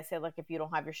cheesy, but they say like if you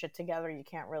don't have your shit together, you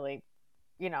can't really,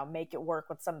 make it work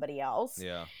with somebody else.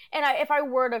 yeah, And if I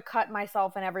were to cut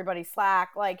myself and everybody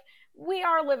slack, like we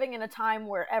are living in a time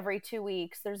where every 2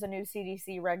 weeks there's a new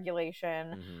CDC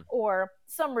regulation, mhm. or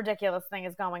some ridiculous thing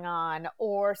is going on,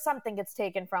 or something gets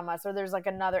taken from us, or there's like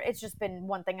another. It's just been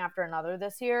one thing after another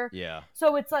this year. Yeah,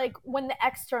 So it's like when the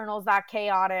external is that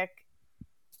chaotic,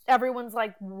 everyone's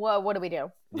like, "Whoa, what do we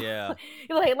do?" yeah.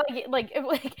 And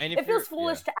if It feels you're-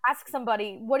 foolish yeah. to ask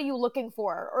somebody, "What are you looking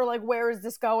for?" or like, "Where is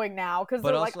this going now?" Because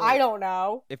But they're like, also, "I don't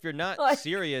know." If you're not Like-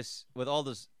 serious with all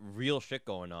this real shit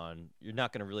going on, you're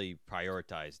not gonna really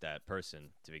prioritize that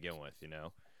person to begin with, you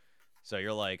know. So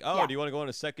you're like, oh, Yeah. do you want to go on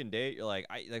a second date? You're like,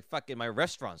 fucking my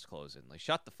restaurant's closing. Like,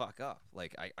 shut the fuck up.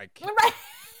 Like, I can't.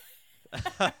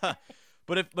 Right.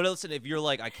 But listen, if you're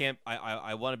like,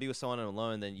 I want to be with someone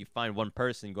alone, and then you find one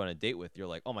person you go on a date with, you're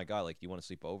like, oh my god, like, do you want to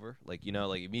sleep over? Like,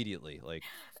 like immediately, like,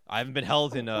 I haven't been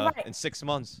held in Right. in 6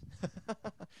 months.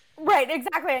 Right,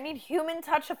 exactly. I need human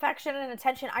touch, affection, and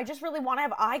attention. I just really want to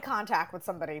have eye contact with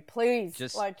somebody, please.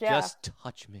 Just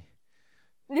touch me.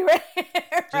 Right,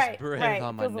 Just breathe right.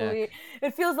 on my It feels neck.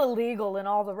 it feels illegal in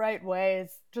all the right ways.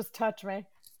 Just touch me.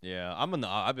 Yeah,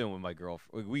 I've been with my girl.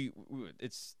 We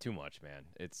it's too much, man.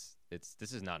 It's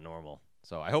this is not normal.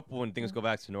 So I hope when things go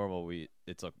back to normal,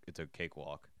 it's a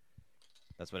cakewalk.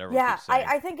 That's what everyone Yeah, keeps saying.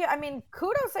 I think,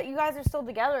 kudos that you guys are still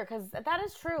together, because that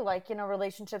is true. Like,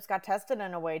 relationships got tested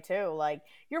in a way too. Like,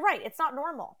 you're right. It's not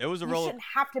normal. It was a You roller- shouldn't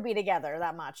have to be together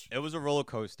that much. It was a roller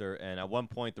coaster, and at one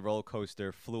point the roller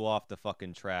coaster flew off the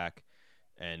fucking track,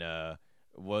 and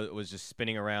was just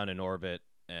spinning around in orbit,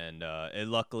 and it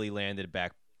luckily landed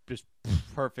back just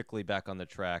perfectly back on the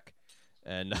track,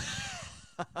 and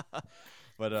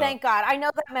but Thank God. I know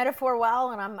that metaphor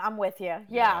well, and I'm with you.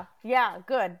 Yeah,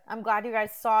 good. I'm glad you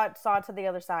guys saw it to the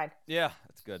other side. yeah,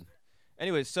 that's good.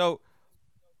 Anyway, so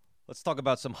let's talk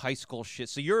about some high school shit.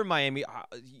 So you're in Miami.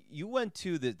 You went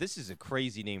to this is a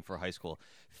crazy name for a high school.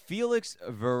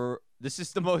 This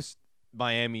is the most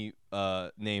Miami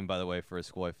name, by the way, for a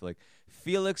school, I feel like.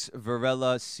 Felix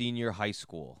Varela Senior High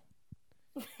School.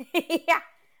 Yeah.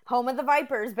 Home of the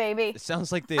Vipers, baby. It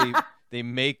sounds like they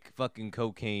make fucking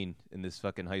cocaine in this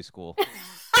fucking high school.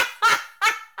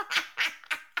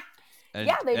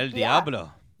 Yeah, El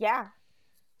Diablo. Yeah.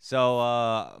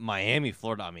 So Miami,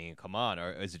 Florida. I mean, come on.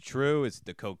 Is it true? Is it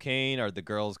the cocaine? Are the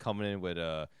girls coming in with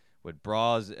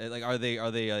bras? Like, are they?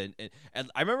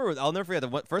 And I remember, I'll never forget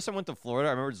the first time I went to Florida.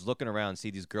 I remember just looking around and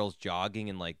see these girls jogging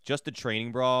in like just the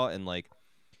training bra and like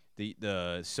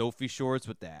the Sophie shorts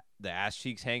with the ass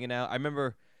cheeks hanging out. I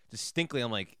remember distinctly.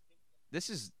 I'm like, this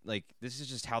is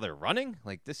just how they're running.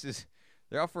 Like,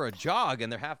 they're out for a jog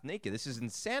and they're half naked. This is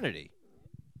insanity.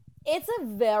 It's a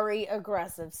very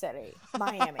aggressive city,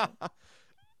 Miami.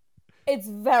 It's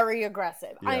very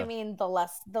aggressive. Yeah. I mean, the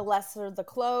lesser the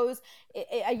clothes,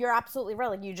 you're absolutely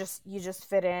right. Like, you just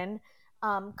fit in.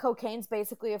 Cocaine's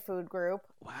basically a food group.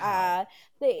 Wow.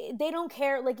 They don't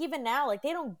care. Like even now, like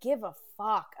they don't give a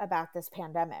fuck about this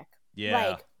pandemic. Yeah.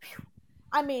 Like,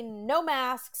 I mean, no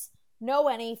masks, no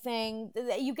anything.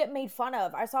 You get made fun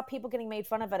of. I saw people getting made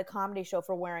fun of at a comedy show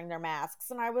for wearing their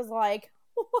masks, and I was like,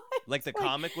 what? Like the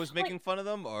comic was making fun of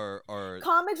them, or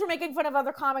Comics were making fun of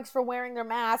other comics for wearing their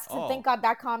masks, and Oh. thank God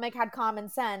that comic had common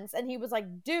sense. And he was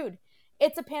like, dude,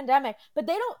 it's a pandemic. But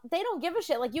they don't give a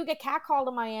shit. Like you get catcalled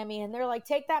in Miami and they're like,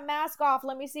 take that mask off,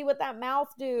 let me see what that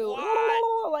mouth do.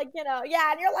 What? Like, you know,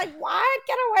 yeah, and you're like, what?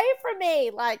 Get away from me.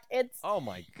 Like it's oh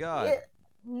my god.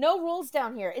 no rules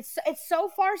down here. It's so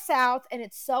far south and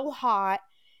it's so hot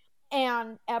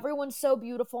and everyone's so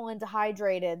beautiful and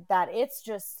dehydrated that it's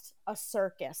just a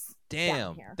circus. Damn,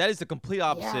 down here. that is the complete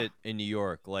opposite in New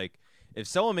York. Like, if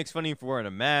someone makes fun of you for wearing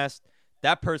a mask,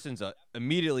 that person's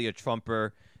immediately a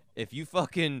Trumper. If you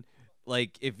fucking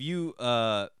like, if you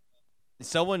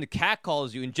someone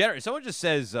catcalls you in general, someone just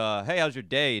says, "Hey, how's your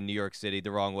day?" in New York City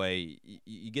the wrong way,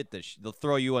 you get this. They'll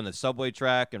throw you on the subway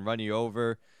track and run you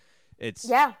over. It's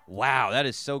wow, that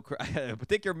is so but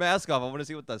take your mask off. I want to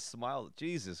see what that smile.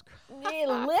 Jesus Christ.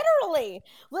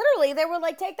 Literally, they were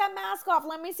like, take that mask off.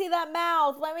 Let me see that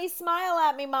mouth. Let me smile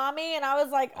at me, mommy. And I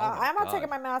was like, Oh my I'm not God. taking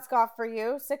my mask off for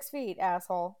you. 6 feet,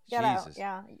 asshole. Get out. Jesus.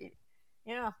 Yeah.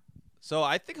 Yeah. So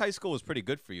I think high school was pretty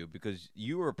good for you because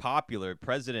you were popular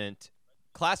president,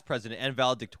 class president, and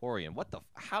valedictorian.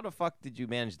 How the fuck did you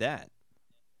manage that?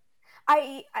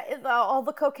 All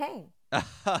the cocaine.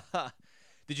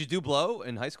 Did you do blow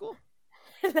in high school?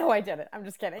 No, I didn't. I'm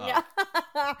just kidding. Oh. Yeah.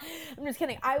 I'm just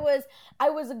kidding. I was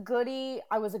a goody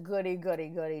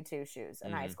two shoes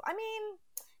in high Mhm. school. I mean,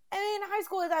 high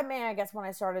school is, I guess when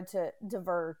I started to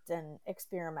divert and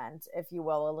experiment, if you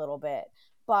will, a little bit.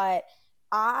 But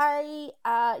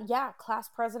class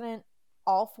president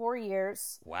all 4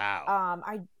 years. Wow.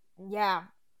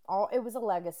 It was a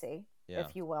legacy, Yeah.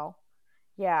 if you will.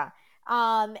 Yeah.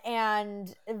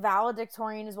 And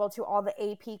valedictorian as well too. All the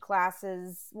AP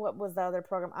classes. What was the other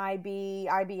program? IB,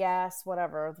 IBS,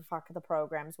 whatever the fuck the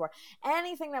programs were.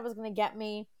 Anything that was going to get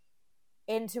me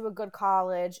into a good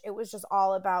college. It was just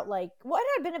all about like what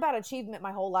had been about achievement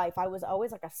my whole life. I was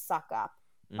always like a suck up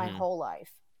my Mhm. whole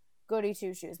life. Goody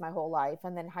two shoes my whole life.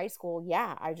 And then high school,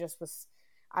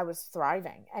 I was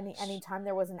thriving. Anytime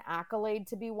there was an accolade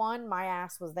to be won, my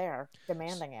ass was there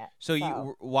demanding it. So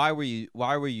why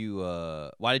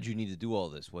did you need to do all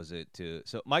this? Was it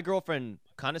so my girlfriend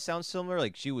kind of sounds similar.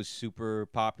 Like she was super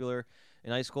popular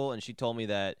in high school, and she told me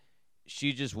that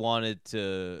she just wanted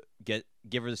to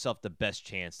give herself the best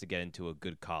chance to get into a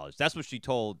good college. That's what she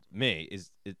told me. Is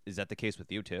that the case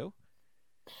with you too?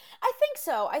 I think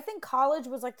so. I think college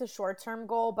was like the short term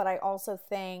goal, but I also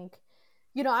think,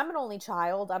 I'm an only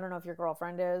child. I don't know if your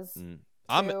girlfriend is.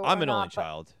 I'm too, an or only not, but-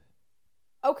 child.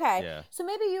 Okay. Yeah. So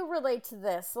maybe you relate to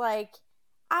this. Like,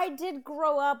 I did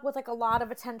grow up with like a lot of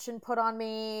attention put on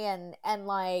me and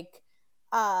like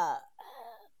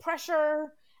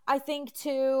pressure, I think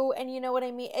too. And you know what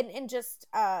I mean? And just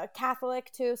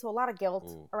Catholic too. So a lot of guilt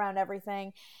Ooh. around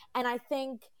everything. And I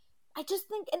just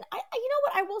think, and I you know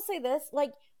what? I will say this,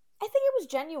 like, I think it was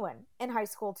genuine in high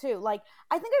school too. Like,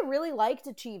 I think I really liked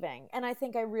achieving, and I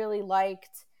think I really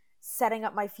liked setting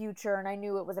up my future, and I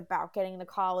knew it was about getting into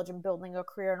college and building a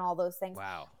career and all those things.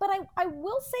 Wow. But I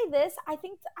will say this, I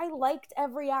think I liked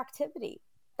every activity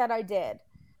that I did.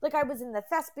 Like, I was in the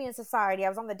thespian society, I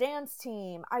was on the dance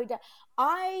team.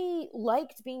 I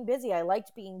liked being busy. I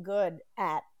liked being good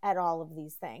at all of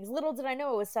these things. Little did I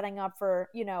know it was setting up for,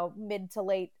 mid to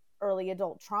late early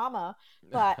adult trauma,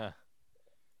 but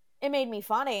it made me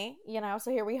funny,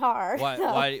 so here we are.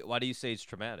 Why do you say it's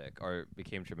traumatic or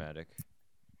became traumatic?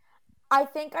 I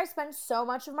think I spent so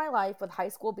much of my life with high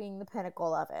school being the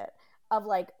pinnacle of it, of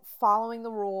like following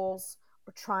the rules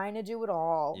or trying to do it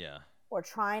all. Yeah. Or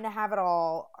trying to have it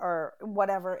all or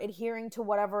whatever, adhering to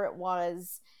whatever it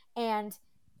was. And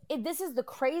this is the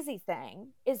crazy thing,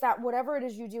 is that whatever it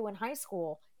is you do in high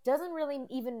school doesn't really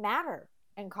even matter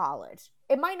in college.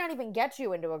 It might not even get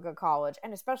you into a good college.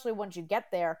 And especially once you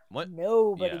get there,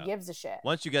 nobody gives a shit.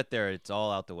 Once you get there, it's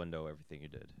all out the window, everything you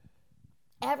did.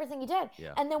 Everything you did.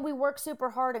 Yeah. And then we work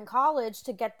super hard in college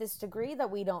to get this degree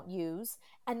that we don't use.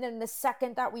 And then the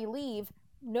second that we leave,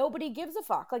 nobody gives a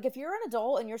fuck. Like, if you're an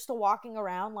adult and you're still walking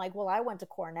around like, well, I went to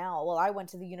Cornell, well, I went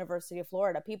to the University of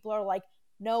Florida, people are like,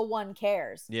 no one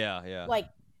cares. Yeah. Like,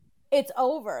 it's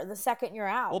over the second you're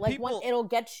out. Well, like, it'll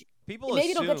get you.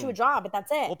 It'll get you a job, but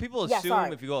that's it. Well, people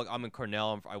assume if you go, like, I'm in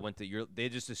Cornell, I went to they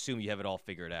just assume you have it all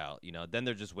figured out. Then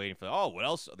they're just waiting for, what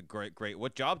else? Great.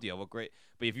 What job do you have? What great?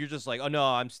 But if you're just like, oh no,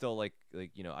 I'm still like,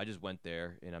 I just went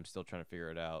there and I'm still trying to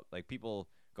figure it out. Like, people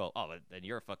go, oh, then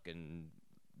you're fucking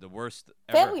the worst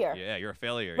Failure. Yeah, you're a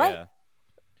failure. Right. Yeah.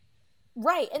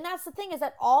 Right. And that's the thing, is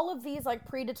that all of these like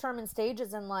predetermined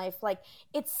stages in life, like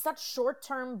it's such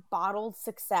short-term bottled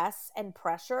success and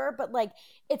pressure, but like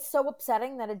it's so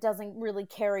upsetting that it doesn't really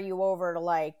carry you over to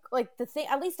like the thing,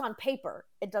 at least on paper,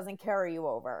 it doesn't carry you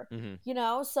over. Mm-hmm. You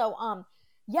know? So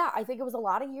yeah, I think it was a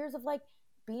lot of years of like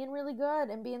being really good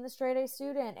and being the straight A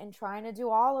student and trying to do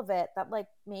all of it, that like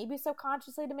maybe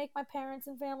subconsciously to make my parents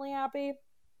and family happy.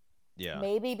 Yeah.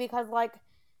 Maybe because like,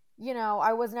 you know,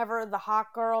 I was never the hot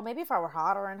girl. Maybe if I were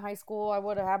hotter in high school, I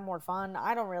would have had more fun.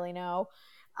 I don't really know.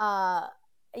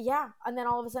 Yeah. And then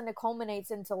all of a sudden it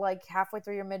culminates into like halfway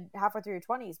through your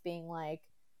 20s being like,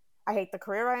 I hate the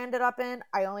career I ended up in.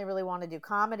 I only really want to do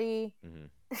comedy.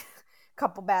 Mm-hmm.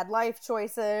 Couple bad life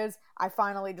choices. I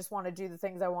finally just want to do the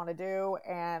things I want to do,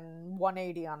 and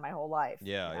 180 on my whole life.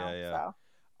 Yeah, you know? yeah. So,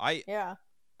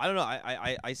 I don't know.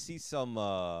 I see some.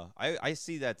 I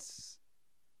see that's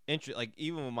like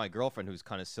even with my girlfriend who's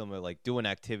kind of similar, like doing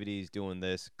activities, doing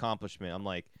this accomplishment. I'm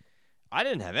like, I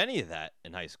didn't have any of that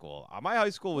in high school. My high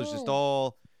school was just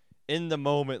all in the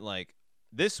moment. Like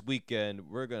this weekend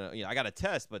we're gonna, I got a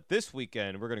test, but this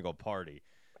weekend we're gonna go party.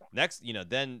 Next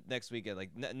weekend, like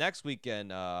next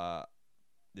weekend,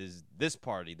 is this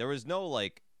party. There was no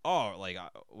like, oh, like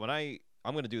when I'm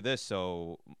gonna do this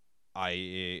so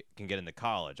I can get into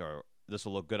college, or this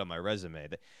will look good on my resume.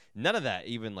 None of that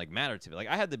even like mattered to me. Like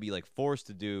I had to be like forced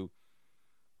to do,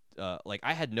 like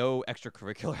I had no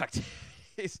extracurricular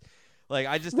activities. Like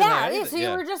I just didn't have anything. So you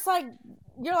were just like,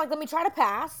 you're like, let me try to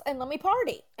pass and let me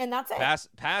party, and that's it.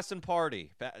 Pass and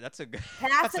party. That's a good.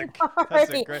 Pass and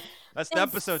party. That's the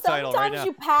episode title right now. Sometimes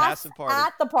you pass and party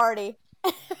at the party.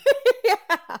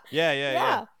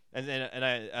 Yeah. And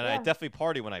I definitely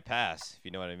party when I pass, if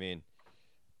you know what I mean.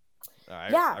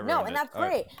 And that's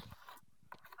great.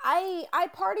 I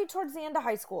partied towards the end of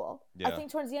high school. Yeah. I think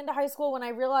towards the end of high school, when I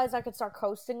realized I could start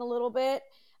coasting a little bit,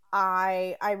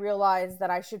 I realized that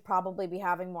I should probably be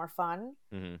having more fun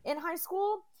in high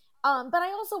school. But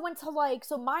I also went to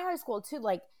my high school too,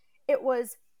 like it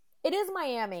is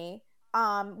Miami,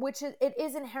 which it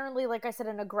is inherently, like I said,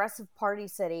 an aggressive party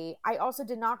city. I also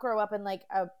did not grow up in like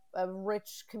a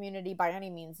rich community by any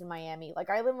means in Miami. Like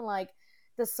I live in like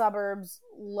the suburbs,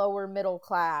 lower middle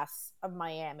class of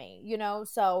Miami, you know?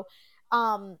 So,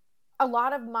 a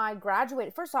lot of my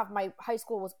first off, my high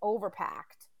school was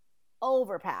overpacked.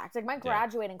 Like my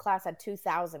graduating class had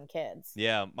 2,000 kids.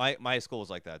 Yeah. My school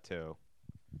was like that too.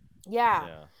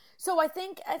 Yeah. So I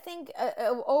think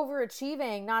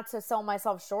overachieving, not to sell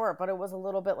myself short, but it was a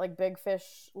little bit like big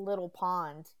fish, little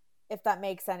pond, if that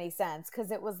makes any sense. Cause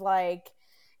it was like,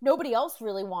 nobody else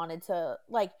really wanted to,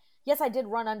 like, yes, I did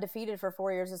run undefeated for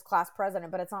 4 years as class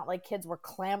president, but it's not like kids were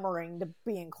clamoring to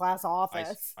be in class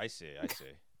office. I see.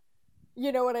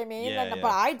 You know what I mean? Yeah.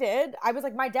 But I did. I was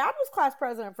like, my dad was class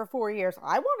president for 4 years.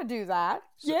 I want to do that.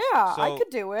 So I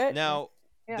could do it. Now,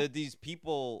 did these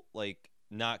people like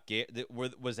not get?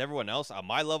 Was everyone else on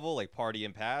my level like party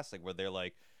and pass? Like, were they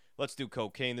like, let's do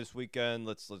cocaine this weekend.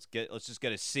 Let's just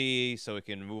get a C so we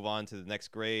can move on to the next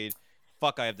grade.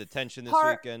 Fuck, I have detention this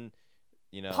weekend.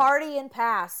 You know, party and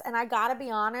pass. And I gotta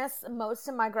be honest, most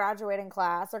of my graduating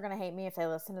class are gonna hate me if they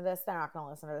listen to this. They're not gonna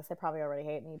listen to this. They probably already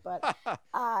hate me, but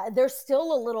there's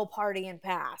still a little party and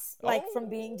pass. Like from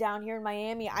being down here in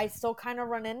Miami, I still kind of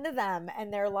run into them,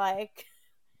 and they're like,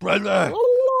 Brenda.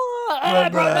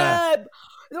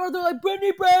 They're like,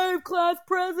 Brittany Brave, class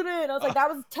president. I was like, that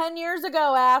was 10 years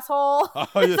ago, asshole.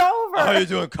 It's over. How are you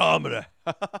doing comedy?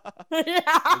 I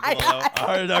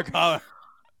heard that comedy.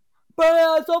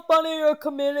 But it's so funny, you're a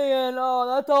comedian.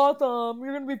 Oh, that's awesome.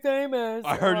 You're going to be famous.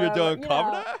 I heard you're doing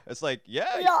comedy. It's like,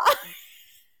 yeah.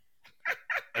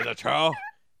 Is that true?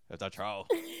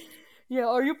 Yeah,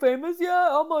 are you famous yet?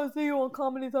 I'm going to see you on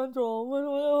Comedy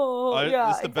Central.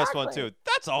 It's the best one, too.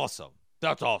 That's awesome.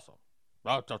 That's awesome.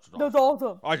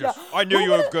 I knew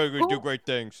you would do great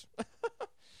things.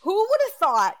 Who would have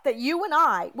thought that you and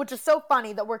I, which is so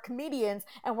funny that we're comedians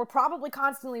and we're probably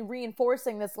constantly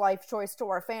reinforcing this life choice to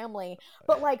our family,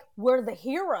 but like we're the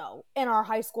hero in our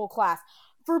high school class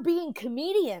for being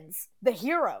comedians, the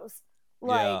heroes.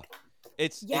 Like,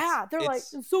 they're like,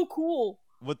 it's so cool.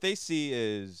 What they see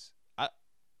is,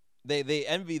 they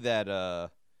envy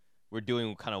that we're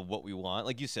doing kind of what we want.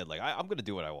 Like you said, like I'm gonna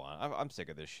do what I want. I'm sick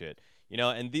of this shit. You know,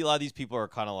 and a lot of these people are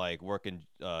kind of like working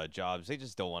jobs they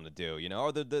just don't want to do, you know,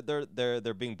 or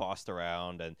they're being bossed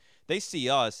around, and they see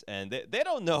us and they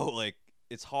don't know, like,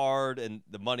 it's hard and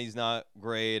the money's not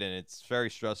great and it's very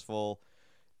stressful.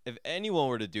 If anyone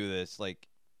were to do this, like,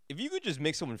 if you could just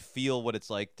make someone feel what it's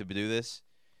like to do this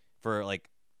for like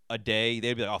a day,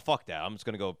 they'd be like, "Oh, fuck that! I'm just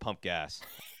gonna go pump gas."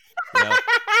 You know,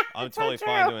 I'm It's so totally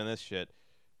fine true. doing this shit.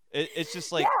 It's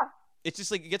just like Yeah. it's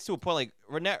just like it gets to a point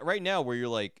like right now where you're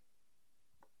like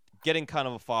getting kind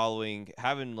of a following,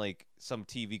 having like some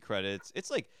TV credits. It's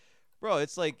like, bro,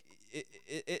 it's like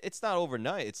it's not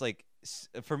overnight. It's like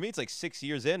for me, it's like 6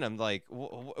 years in. I'm like,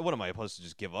 what am I supposed to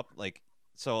just give up? Like,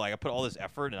 so like I put all this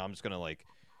effort and I'm just gonna like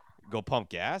go pump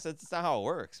gas. That's not how it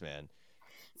works, man.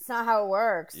 It's not how it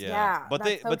works. Yeah, Yeah, but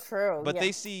that's so true. but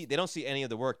Yeah. they don't see any of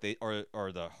the work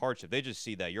or the hardship. They just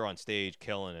see that you're on stage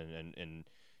killing and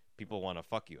people want to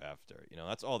fuck you after. You know,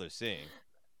 that's all they're seeing.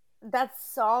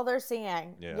 That's all they're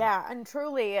seeing. Yeah. Yeah, and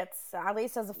truly, it's at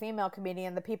least as a female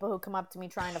comedian, the people who come up to me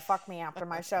trying to fuck me after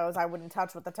my shows, I wouldn't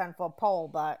touch with a 10-foot pole.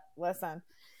 But listen,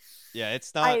 Yeah,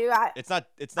 it's not. I It's not.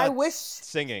 It's I not wish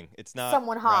singing. It's not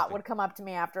someone hot rapping. would come up to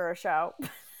me after a show.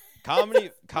 Comedy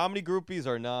groupies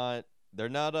are not. They're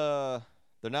not.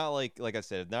 They're not like I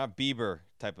said. Not Bieber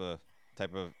type of.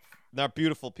 Not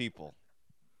beautiful people.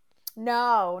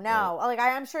 No, Right. like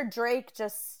I am sure Drake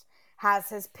just has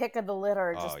his pick of the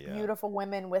litter, Oh, just yeah. beautiful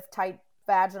women with tight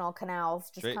vaginal canals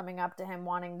just Drake- coming up to him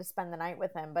wanting to spend the night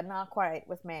with him, but not quite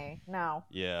with me. No.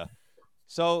 Yeah.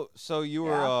 So you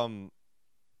were Yeah.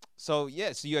 So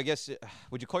yeah. So you I guess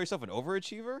would you call yourself an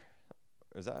overachiever? Or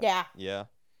is that? Yeah. Yeah.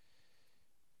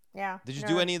 Yeah. Did you No,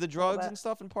 do any of the a little drugs bit. and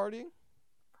stuff and partying?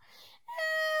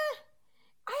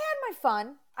 I had my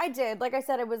fun. I did. Like I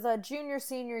said, it was a junior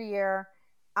senior year.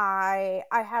 I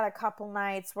had a couple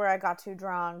nights where I got too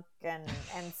drunk and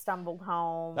stumbled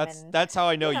home. and That's how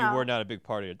I know you you were know. not a big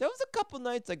partier. There was a couple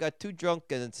nights I got too drunk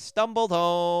and stumbled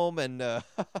home and I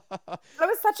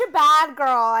was such a bad girl.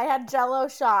 I had Jello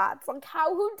shots. Like,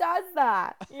 who does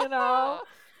that? You know?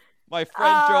 my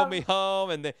friend drove Um, me home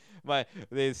and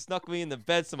they snuck me in the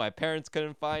bed so my parents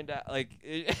couldn't find out. Like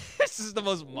this is the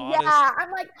most modest. Yeah, I'm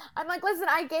like, listen,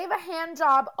 I gave a hand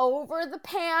job over the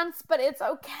pants, but it's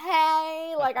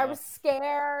okay. Like, I was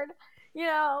scared. You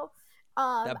know?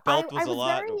 That belt I was a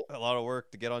lot very- a lot of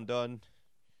work to get undone.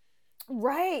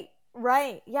 Right.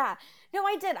 Yeah. No,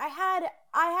 I did. I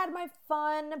had my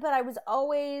fun, but I was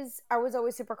always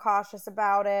super cautious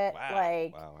about it. Wow.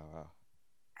 Like Wow.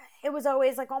 it was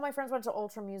always like all my friends went to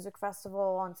Ultra Music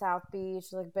Festival on South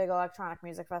Beach, like big electronic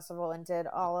music festival, and did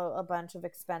a bunch of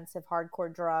expensive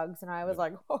hardcore drugs. And I was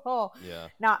like, oh, Yeah.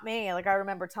 not me. Like I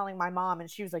remember telling my mom, and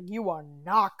she was like, "You are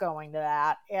not going to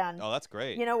that." And Oh, that's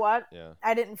great. you know what? Yeah.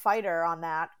 I didn't fight her on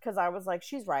that because I was like,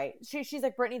 she's right. She's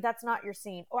like, Brittany, that's not your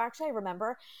scene. Oh, actually, I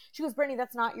remember. She goes, Brittany,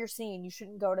 that's not your scene. You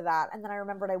shouldn't go to that. And then I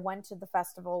remembered I went to the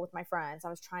festival with my friends. I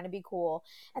was trying to be cool.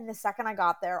 And the second I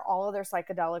got there, all of their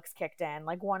psychedelics kicked in.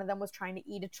 Like one of them was trying to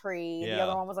eat a tree. The Yeah.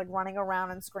 other one was like running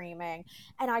around and screaming.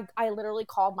 And I literally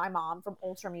called my mom from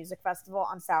Ultra Music Festival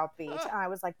on South Beach. And I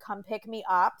was like, come pick me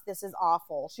up. This is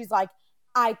awful. She's like,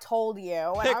 I told you.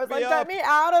 And Pick I was me like, up. get me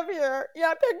out of here.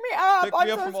 Yeah, pick me up. Pick I'm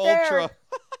me up so from scared. Ultra.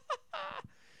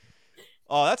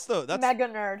 Oh, that's Mega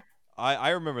nerd. I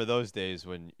remember those days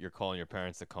when you're calling your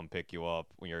parents to come pick you up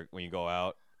when you go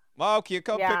out. Mom, can you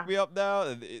come Yeah. pick me up now?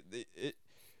 And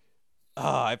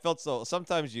I felt so.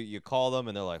 Sometimes you call them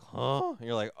and they're like, huh? And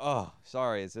you're like, oh,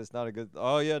 sorry, is this not a good?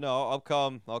 Oh yeah, no, I'll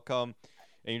come.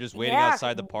 And you're just waiting Yeah.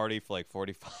 outside the party for like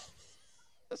 45.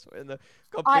 Just waiting to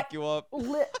come I- pick you up.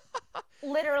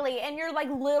 Literally, and your like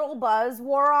little buzz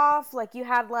wore off. Like you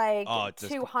had like Oh, it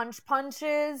just- two hunch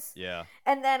punches, Yeah.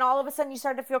 and then all of a sudden you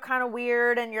start to feel kind of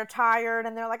weird, and you're tired,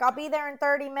 and they're like, "I'll be there in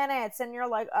 30 minutes," and you're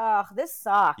like, "Ugh, this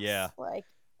sucks." Yeah. Like,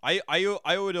 I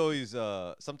would always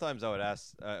sometimes I would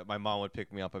ask my mom would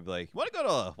pick me up. I'd be like, "You want to go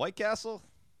to White Castle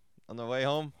on the way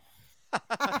home?" so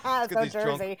get these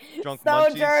drunk- Jersey, drunk so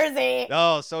munchies. Jersey.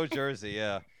 Oh, so Jersey,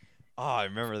 yeah. Oh, I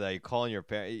remember that. You calling your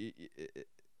parents.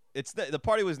 It's the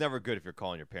party was never good if you're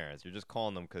calling your parents. You're just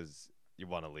calling them because you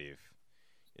want to leave.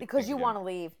 Because you want to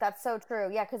leave. That's so true.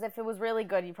 Yeah, because if it was really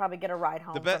good, you'd probably get a ride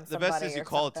home. The from the best is somebody you or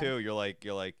call something. too. You're like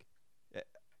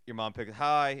your mom picks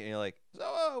hi, and you're like,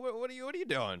 so what are you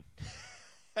doing?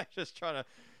 Just trying to.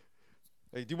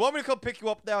 Like, do you want me to come pick you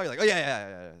up now? You're like, oh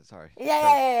yeah. Sorry.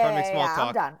 Yeah, Trying to make small I'm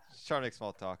talk. done. Just trying to make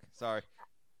small talk. Sorry.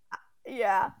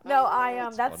 Yeah. No,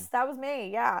 Oh, that's fun. that was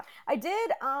me. Yeah. I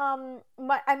did I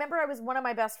remember I was one of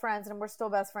my best friends, and we're still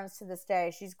best friends to this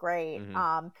day. She's great.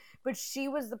 Mhm. But she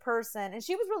was the person, and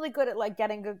she was really good at like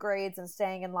getting good grades and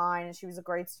staying in line, and she was a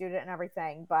great student and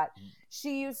everything, but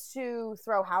she used to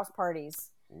throw house parties.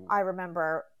 Ooh. I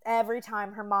remember every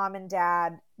time her mom and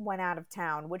dad went out of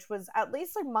town, which was at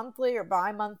least like monthly or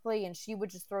bi-monthly, and she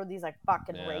would just throw these like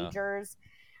fucking Yeah. ragers.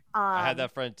 I had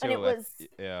that friend too. and it was-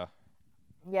 yeah.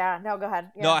 Yeah, no, go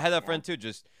ahead. No, Yeah, I had that yeah. friend too.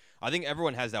 Just I think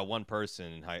everyone has that one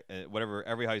person in whatever,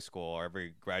 every high school or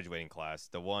every graduating class.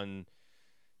 The one,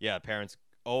 yeah, parents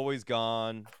always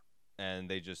gone, and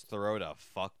they just throw the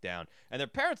fuck down, and their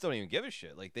parents don't even give a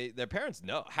shit. Like their parents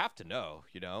have to know.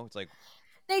 It's like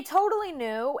They totally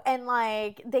knew, and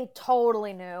like they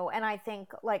totally knew, and I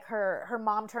think like her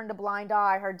mom turned a blind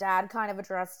eye, her dad kind of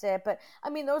addressed it, but I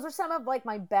mean those are some of like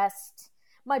my best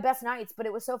nights. But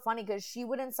it was so funny because she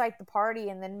would incite the party,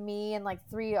 and then me and like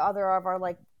three other of our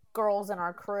like girls in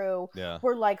our crew Yeah.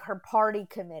 were like her party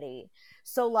committee.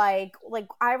 So like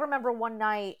I remember one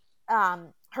night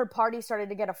her party started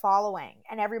to get a following,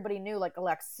 and everybody knew like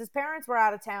Alexis's parents were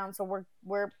out of town, so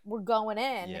we're going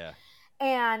in. Yeah.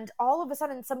 And all of a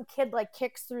sudden some kid like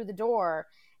kicks through the door,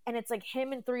 and it's like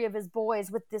him and three of his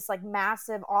boys with this like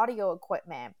massive audio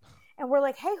equipment, and we're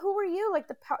like, hey, who are you? Like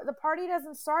the party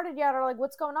hasn't started yet, or like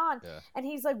what's going on? Yeah. And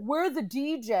he's like, we're the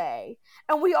DJ.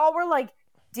 And we all were like,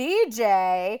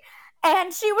 DJ?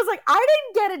 And she was like, I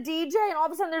didn't get a DJ. And all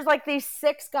of a sudden there's like these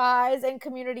 6 guys in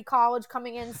community college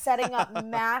coming in, setting up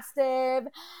massive.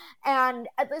 And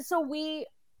so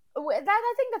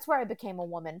I think that's where I became a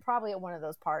woman, probably at one of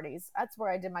those parties. That's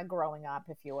where I did my growing up,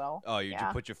 if you will. Oh, you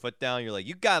put your foot down. You're like,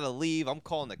 you gotta leave. I'm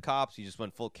calling the cops. You just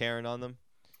went full Karen on them.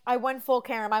 I went full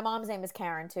Karen. My mom's name is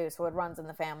Karen too, so it runs in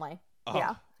the family. Oh,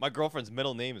 Yeah. My girlfriend's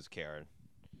middle name is Karen.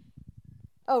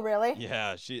 Oh, really?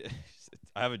 Yeah,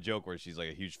 I have a joke where she's like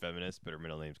a huge feminist, but her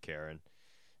middle name's Karen.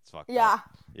 It's fucked Yeah. up.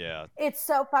 Yeah. It's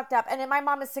so fucked up. And then my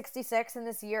mom is 66, and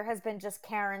this year has been just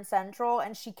Karen Central,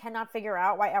 and she cannot figure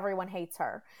out why everyone hates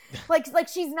her. Like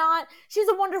she's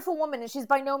a wonderful woman, and she's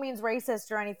by no means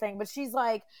racist or anything, but she goes,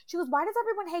 why does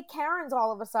everyone hate Karens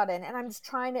all of a sudden? And I'm just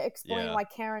trying to explain why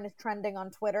Karen is trending on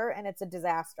Twitter, and it's a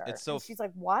disaster. It's so and she's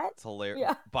like, what? It's hilarious.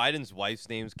 Yeah. Biden's wife's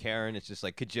name's Karen. It's just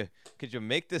like, could you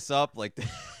make this up? Like,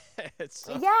 it's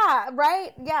so... Yeah,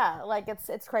 right? Yeah, like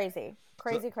it's crazy.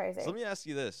 Crazy. So let me ask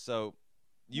you this. So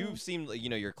you've seen,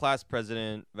 you're class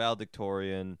president,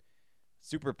 valedictorian,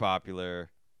 super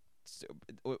popular.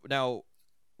 Now,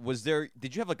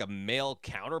 did you have like a male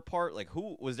counterpart? Like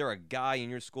was there a guy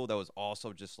in your school that was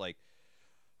also just like,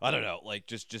 I don't know, like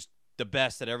just the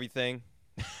best at everything?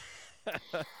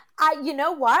 You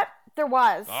know what? There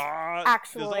was,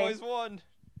 actually. There's always one.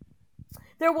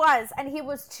 There was, and he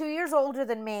was 2 years older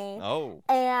than me. Oh.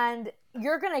 And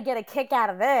you're going to get a kick out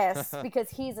of this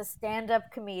because he's a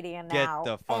stand-up comedian now.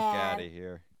 Get the fuck out of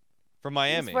here. From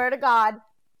Miami. I swear to God.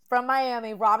 From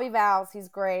Miami. Robbie Valls. He's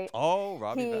great. Oh,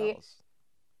 Robbie Valls.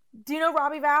 Do you know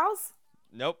Robbie Valls?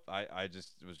 Nope. I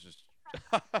just was just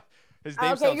his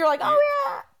name. Okay, you're like, oh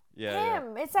yeah. Yeah,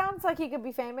 him. Yeah. It sounds like he could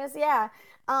be famous. Yeah.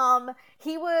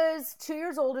 He was 2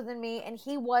 years older than me, and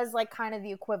he was like kind of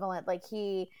the equivalent. Like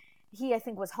he I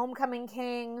think was Homecoming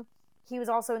King. He was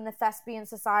also in the Thespian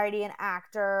Society, an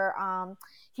actor.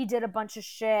 He did a bunch of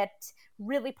shit.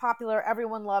 Really popular.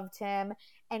 Everyone loved him.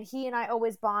 And he and I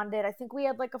always bonded. I think we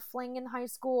had like a fling in high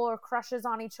school, or crushes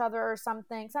on each other or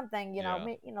something,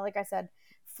 like I said,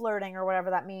 flirting or whatever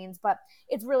that means. But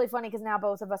it's really funny because now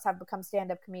both of us have become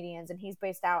stand-up comedians, and he's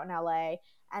based out in LA,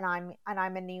 and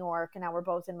I'm in New York, and now we're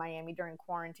both in Miami during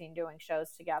quarantine doing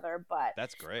shows together. But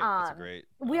that's great. That's great.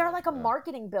 We are like a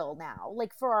marketing bill now,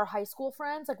 like for our high school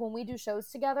friends. Like when we do shows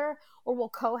together, or we'll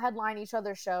co-headline each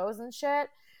other's shows and shit.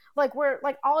 Like we're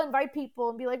like, I'll invite people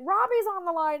and be like, Robbie's on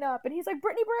the lineup, and he's like,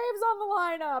 Brittany Brave's on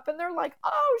the lineup, and they're like,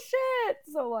 oh shit.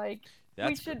 So like,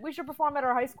 we should perform at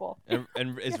our high school.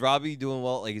 And is Robbie doing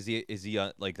well? Like, is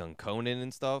he like on Conan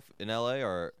and stuff in LA,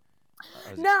 or?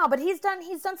 No, but he's done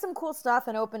some cool stuff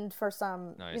and opened for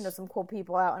some some cool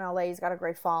people out in LA. He's got a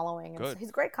great following. Good. He's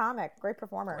a great comic, great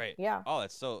performer. Great. Yeah. Oh,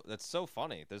 that's so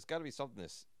funny. There's got to be something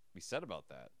to be said about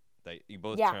that. That you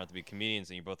both turn out to be comedians,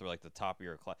 and you both are like the top of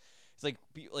your class. It's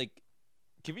like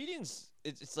comedians.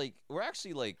 It's like we're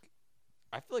actually like,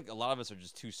 I feel like a lot of us are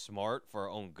just too smart for our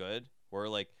own good. We're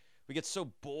like, we get so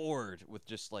bored with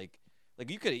just like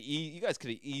you guys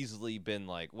could have easily been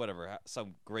like whatever,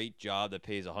 some great job that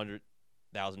pays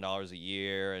 $100,000 a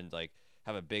year and like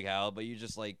have a big house, but you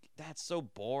just like, that's so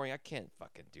boring. I can't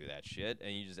fucking do that shit,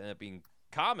 and you just end up being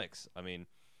comics. I mean,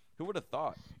 who would have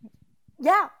thought?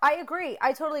 Yeah, I agree.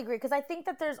 I totally agree. Because I think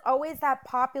that there's always that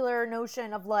popular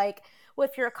notion of like, well,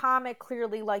 if you're a comic,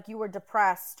 clearly like you were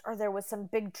depressed or there was some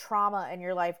big trauma in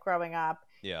your life growing up.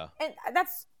 Yeah. And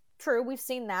that's true. We've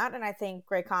seen that. And I think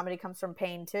great comedy comes from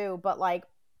pain too. But like,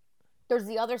 there's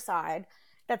the other side.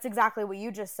 That's exactly what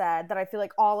you just said, that I feel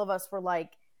like all of us were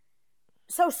like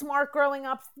so smart growing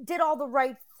up, did all the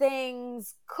right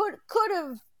things,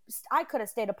 I could have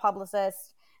stayed a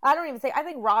publicist. I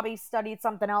think Robbie studied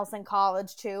something else in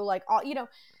college too. Like all,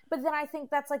 But then I think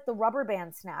that's like the rubber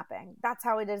band snapping. That's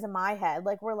how it is in my head.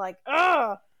 Like we're like,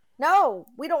 ugh, no,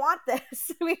 we don't want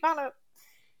this. We want to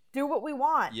do what we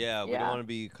want. Yeah, we don't want to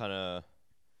be kind of.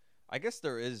 I guess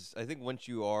there is. I think once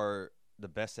you are the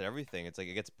best at everything, it's like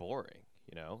it gets boring,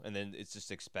 and then it's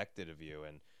just expected of you,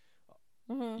 and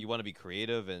you want to be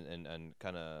creative and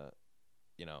kind of,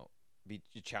 be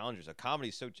challengers. A comedy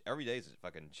is every day is a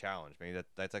fucking challenge. Maybe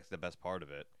that's like the best part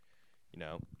of it,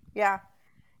 Yeah.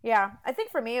 Yeah. I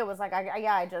think for me it was like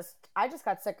I just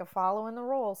got sick of following the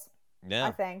rules. Yeah.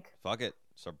 I think. Fuck it.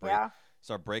 Start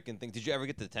breaking things. Did you ever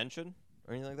get detention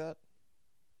or anything like that?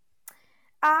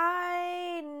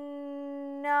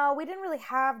 No, we didn't really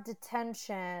have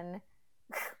detention.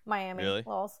 Miami. Really?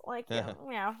 Well, like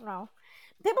no.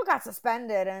 People got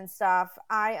suspended and stuff.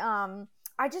 I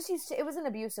just it was an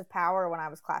abuse of power when I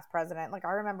was class president. Like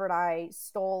I remembered I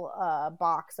stole a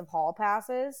box of hall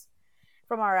passes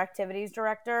from our activities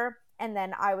director, and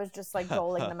then I was just like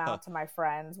doling them out to my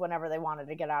friends whenever they wanted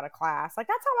to get out of class. Like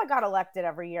that's how I got elected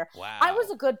every year. Wow. I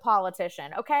was a good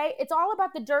politician, okay? It's all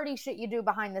about the dirty shit you do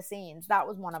behind the scenes. That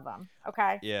was one of them,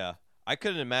 okay? Yeah. I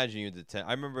couldn't imagine you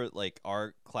I remember like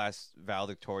our class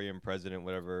valedictorian president,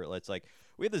 whatever. It's like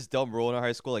we had this dumb rule in our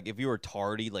high school. Like if you were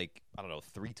tardy, like I don't know,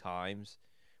 3 times,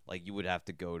 like you would have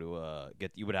to go to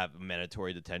you would have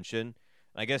mandatory detention.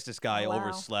 And I guess this guy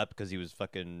overslept because he was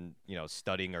fucking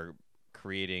studying or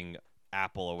creating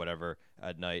Apple or whatever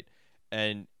at night,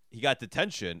 and he got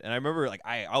detention. And I remember like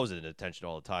I was in detention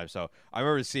all the time, so I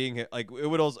remember seeing it. Like it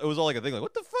was all like a thing. Like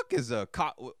what the fuck is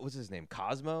what's his name?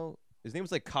 Cosmo. His name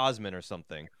was like Cosmin or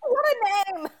something. What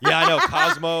a name! Yeah, I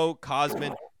know.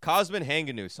 Cosmin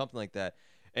Hanganu, something like that.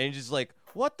 And he's just like,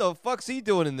 what the fuck's he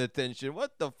doing in detention?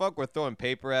 What the fuck? We're throwing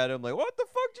paper at him. Like, what the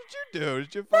fuck did you do?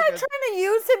 Did you They're fucking... trying to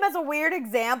use him as a weird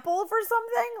example for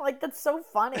something? Like, that's so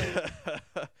funny.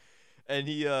 And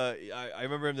he, I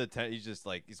remember him in detention. He's just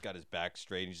like, he's got his back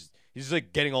straight. He's just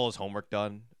like getting all his homework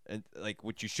done. And like,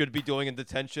 what you should be doing in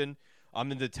detention.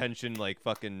 I'm in detention, like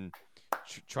fucking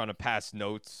trying to pass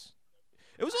notes.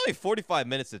 It was only 45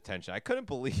 minutes detention. I couldn't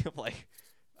believe like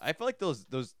I feel like those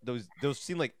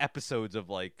seem like episodes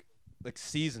of like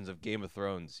seasons of Game of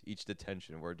Thrones, each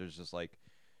detention where there's just like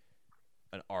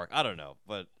an arc. I don't know,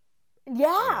 but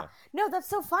yeah. No, that's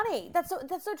so funny. That's so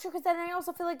true, because then I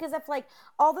also feel like as if like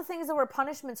all the things that were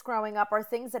punishments growing up are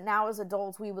things that now as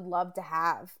adults we would love to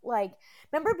have. Like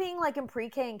remember being like in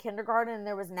pre-K and kindergarten and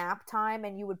there was nap time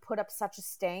and you would put up such a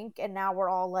stink, and now we're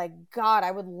all like, God,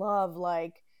 I would love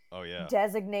like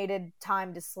designated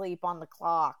time to sleep on the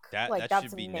clock. That that's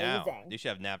should be amazing. now. They should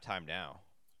have nap time now.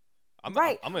 I'm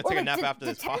going to take a nap after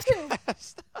this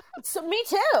podcast. So me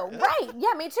too. Right.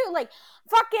 Yeah, me too. Like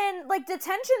fucking like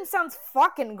detention sounds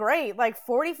fucking great. Like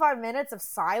 45 minutes of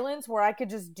silence where I could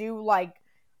just do like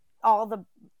all the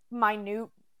minute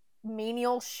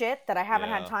menial shit that I haven't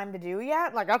had time to do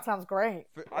yet. Like that sounds great.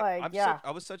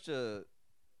 I was such a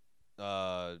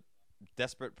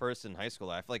desperate person in high school.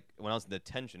 I feel like when I was in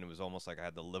detention, it was almost like I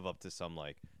had to live up to some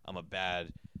like I'm a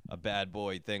bad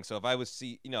boy thing. So if I would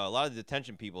see, a lot of the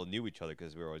detention people knew each other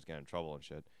because we were always getting in trouble and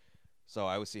shit. So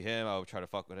I would see him, I would try to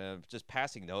fuck with him, just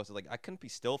passing notes. Like I couldn't be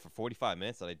still for 45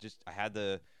 minutes. That I had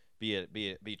to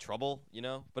be trouble,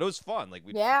 But it was fun. Like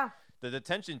the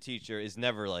detention teacher is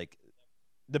never like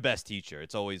the best teacher.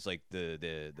 It's always like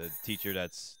the teacher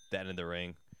that's the end of the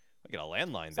ring. I get a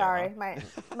landline there. Sorry, huh?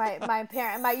 my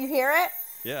parent. You hear it?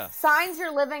 Yeah. Signs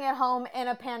you're living at home in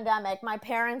a pandemic. My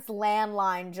parents'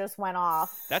 landline just went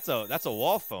off. That's a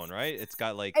wall phone, right? It's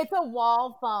got like. It's a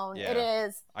wall phone. Yeah, it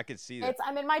is. I could see that.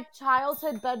 I'm in my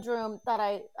childhood bedroom that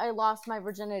I lost my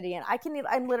virginity in.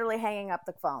 I'm literally hanging up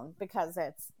the phone because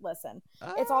it's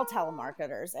all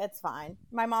telemarketers. It's fine.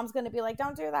 My mom's gonna be like,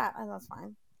 don't do that, and that's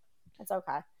fine. It's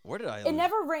okay. Where did I? It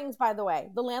never rings, by the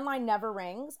way. The landline never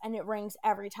rings, and it rings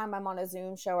every time I'm on a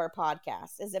Zoom show or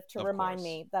podcast, as if to remind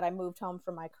me that I moved home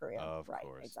from my career. Of right,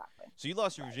 course. Exactly. So you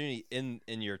lost your virginity in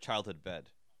your childhood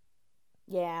bed.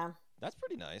 Yeah. That's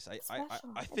pretty nice. I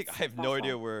think It's I have no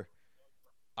idea where.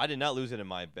 I did not lose it in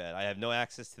my bed. I have no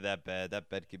access to that bed.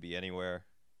 That bed could be anywhere.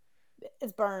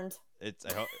 It's burned. It's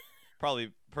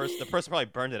probably the person probably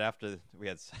burned it after we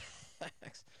had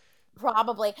sex.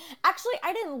 Probably. Actually,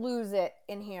 I didn't lose it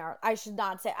in here. I should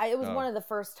not say. It was one of the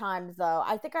first times, though.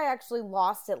 I think I actually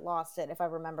lost it, if I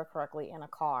remember correctly, in a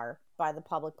car by the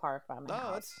public park by my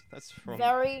house. That's from...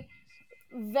 very,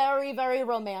 very, very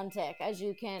romantic, as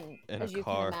you can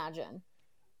imagine.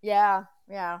 Yeah.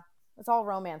 It's all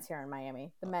romance here in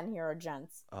Miami. The men here are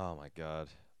gents. Oh my God,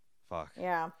 fuck.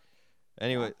 Yeah.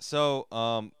 Anyway, so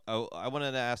I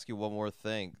wanted to ask you one more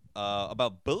thing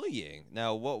about bullying.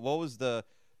 Now, what was the?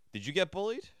 Did you get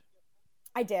bullied?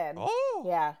 I did. Oh,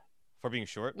 Yeah. for being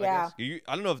short, I Yeah. guess.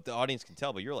 I don't know if the audience can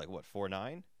tell, but you're like what,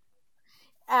 4'9"?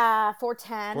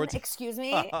 4'10", 4'10". excuse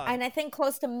me. And I think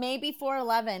close to maybe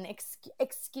 4'11".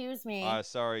 Excuse me.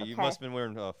 Sorry, you Okay. must have been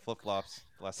wearing flip flops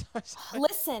last time.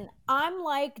 Listen, I'm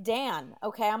like Dan,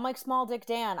 okay? I'm like small dick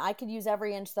Dan. I could use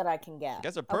every inch that I can get. You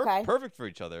guys are okay? perfect for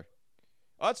each other.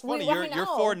 Oh, that's funny. I You're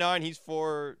know. 4'9", he's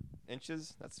 4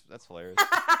 inches. That's hilarious.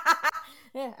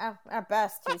 Yeah, at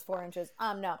best he's 4 inches.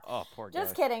 No. Oh, poor guy.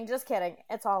 Just kidding.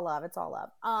 It's all love. It's all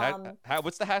love.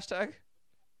 What's the hashtag?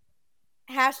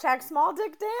 Hashtag small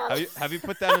dick Dan. Have you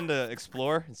put that into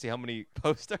Explore and see how many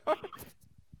posts there are?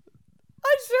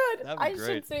 I should. That'd be I great.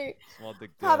 should see Small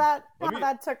dick how Dan.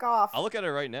 that took off. I'll look at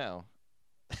it right now.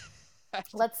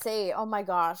 Let's see. Oh my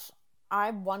gosh. I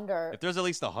wonder. If there's at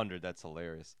least 100, that's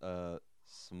hilarious.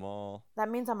 Small. That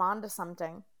means I'm onto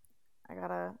something. I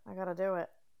gotta do it.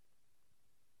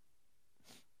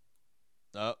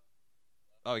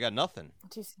 We got nothing.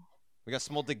 Jeez. We got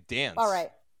small dick dance. All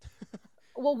right.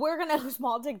 Well, we're gonna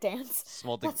small dick dance.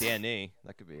 Small dick Danny.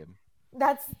 That could be him.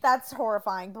 That's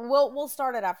horrifying. But we'll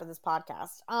start it after this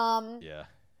podcast. Yeah.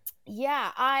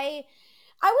 Yeah, I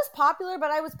was popular,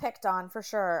 but I was picked on for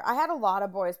sure. I had a lot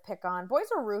of boys pick on. Boys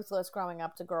are ruthless growing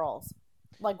up to girls.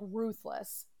 Like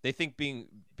ruthless. They think being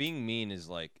mean is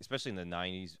like, especially in the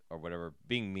 90s or whatever,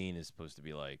 being mean is supposed to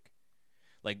be like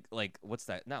what's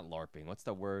that? Not LARPing. What's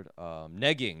the word?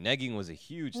 Negging. Negging was a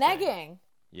huge thing. Negging.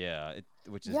 Yeah,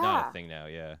 which is not a thing now,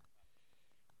 yeah.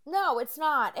 No, it's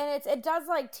not. And it does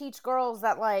like teach girls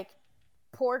that like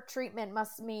poor treatment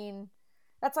must mean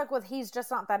that's like what He's Just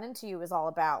Not That Into You is all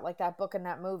about, like that book and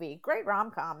that movie. Great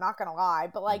rom-com, not gonna lie,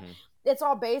 but like it's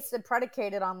all based and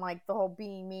predicated on like the whole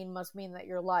being mean must mean that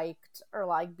you're liked, or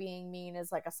like being mean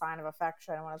is like a sign of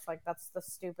affection, when it's like that's the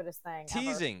stupidest thing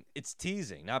Teasing. ever. It's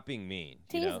teasing, not being mean.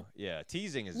 Teasing. You know? Yeah,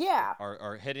 teasing is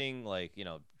are hitting like,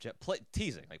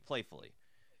 teasing, like playfully.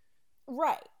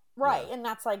 Right. Yeah. And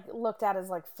that's like looked at as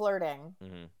like flirting.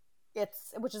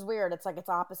 Which is weird. It's like it's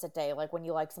opposite day. Like when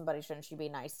you like somebody, shouldn't you be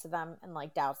nice to them and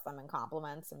like douse them in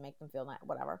compliments and make them feel nice,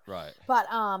 whatever. Right. But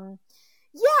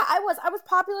yeah, I was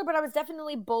popular, but I was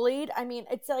definitely bullied. I mean,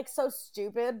 it's like so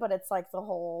stupid, but it's like the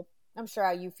whole. I'm sure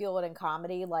how you feel it in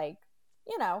comedy. Like,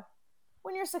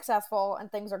 when you're successful and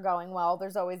things are going well,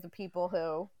 there's always the people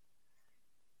who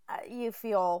you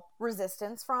feel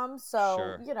resistance from. So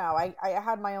sure. I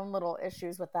had my own little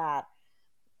issues with that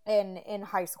in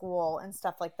high school and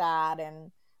stuff like that,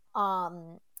 and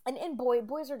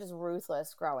boys are just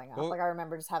ruthless growing up. Like I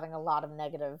remember just having a lot of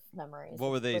negative memories.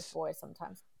 What were they? With boys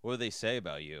sometimes. What do they say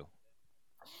about you?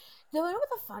 You know what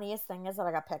the funniest thing is that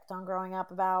I got picked on growing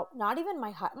up about? Not even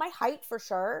my height for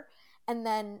sure, and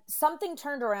then something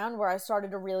turned around where I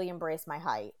started to really embrace my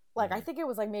height. Like I think it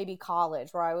was like maybe college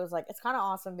where I was like, it's kind of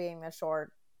awesome being this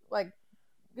short. Like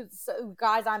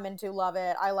guys I'm into love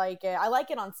it. I like it. I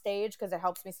like it on stage because it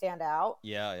helps me stand out.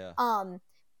 Yeah.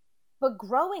 But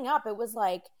growing up, it was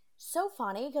like so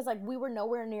funny because like we were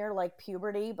nowhere near like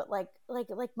puberty, but like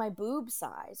my boob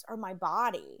size or my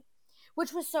body,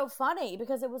 which was so funny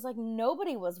because it was like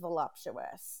nobody was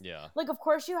voluptuous. Yeah. Like, of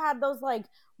course you had those like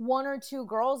one or two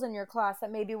girls in your class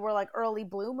that maybe were like early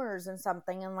bloomers and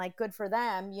something, and like good for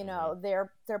them, they're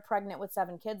pregnant with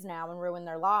 7 kids now and ruin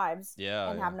their lives.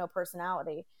 Yeah. And have no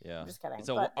personality. Yeah. I'm just kidding. It's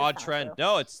an odd trend. True.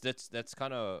 No, that's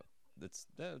kind of it's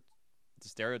a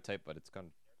stereotype, but it's kind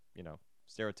of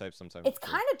stereotypes sometimes. It's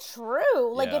kind of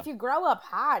true. Like Yeah. if you grow up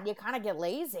hot, you kind of get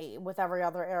lazy with every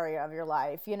other area of your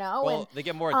life, Well, and they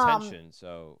get more attention,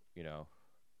 so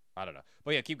I don't know.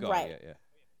 But yeah, keep going. Right. Yeah.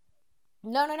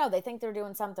 No. They think they're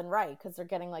doing something right because they're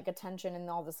getting like attention and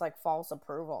all this like false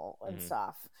approval and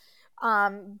stuff.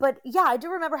 But yeah, I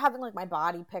do remember having like my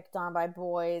body picked on by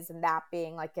boys and that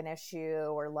being like an issue,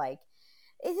 or like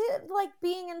is it like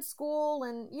being in school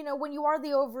and when you are the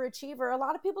overachiever, a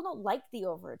lot of people don't like the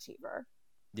overachiever.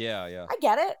 Yeah. I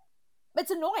get it. It's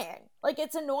annoying. Like,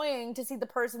 it's annoying to see the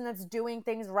person that's doing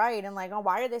things right and like, oh,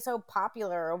 why are they so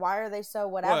popular, or why are they so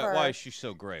whatever? Why is she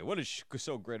so great? What is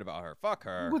so great about her? Fuck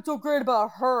her. What's so great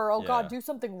about her? Oh, Yeah. God, do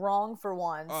something wrong for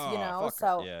once, Oh, fuck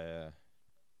So, her. Yeah.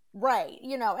 right,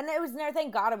 and it was never,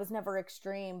 thank God it was never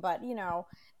extreme, but,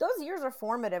 those years are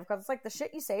formative because it's like the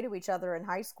shit you say to each other in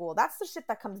high school. That's the shit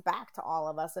that comes back to all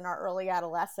of us in our early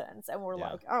adolescence. And we're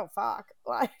like, oh, fuck.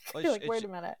 Like, Well, like wait a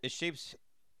minute. It shapes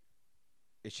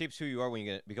who you are when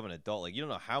you become an adult. Like, you don't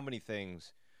know how many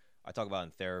things I talk about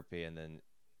in therapy, and then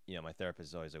my therapist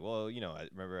is always like, well, I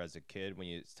remember as a kid when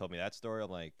you told me that story, I'm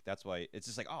like, that's why. It's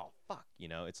just like, oh fuck,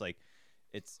 it's like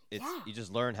it's you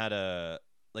just learn how to,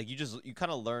 like, you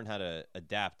kind of learn how to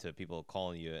adapt to people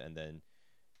calling you, and then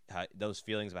those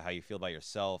feelings about how you feel about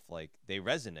yourself, like they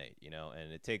resonate, you know,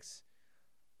 and it takes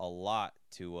a lot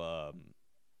to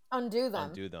Undo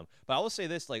them. undo them. But I will say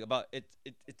this, like about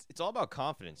it's all about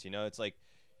confidence, you know. It's like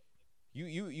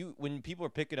you when people are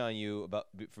picking on you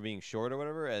for being short or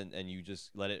whatever, and you just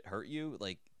let it hurt you,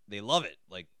 like they love it,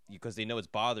 like because they know it's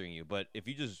bothering you. But if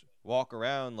you just walk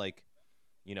around like,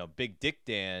 you know, Big Dick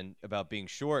Dan about being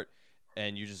short,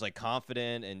 and you're just like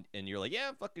confident, and you're like,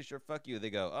 yeah, fucking sure, fuck you, they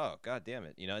go, oh god damn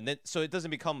it, you know. And then so it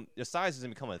doesn't become, the size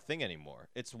doesn't become a thing anymore.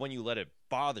 It's when you let it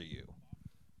bother you,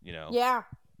 you know. Yeah.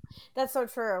 That's so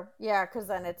true. Yeah, because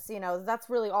then it's, you know, that's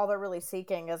really all they're really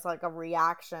seeking is like a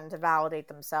reaction to validate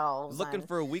themselves. Looking and,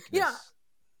 for a weakness. you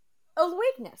know, a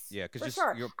weakness. Yeah, 'cause for just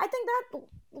sure. you're- I think that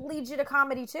leads you to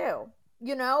comedy too.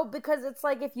 You know, because it's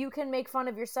like if you can make fun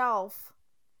of yourself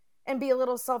and be a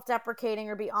little self-deprecating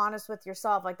or be honest with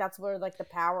yourself, like that's where like the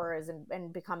power is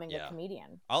in becoming Yeah. a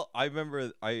comedian. I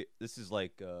remember this is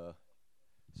like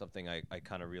something I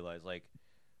kind of realized,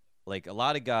 like a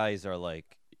lot of guys are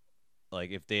like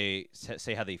if they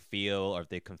say how they feel, or if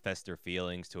they confess their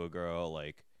feelings to a girl,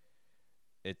 like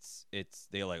it's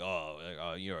they're like,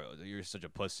 oh, you're such a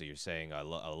pussy, you're saying I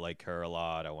like her a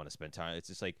lot, I want to spend time. It's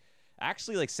just like,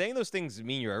 actually, like saying those things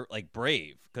mean you're like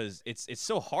brave, because it's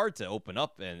so hard to open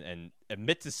up and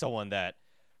admit to someone that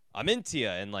I'm into you,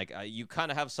 and like you kind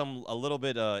of have a little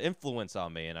bit influence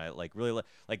on me, and I like really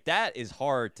like that is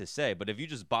hard to say. But if you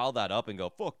just bottle that up and go,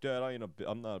 fuck that,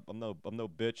 I'm no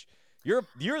bitch, you're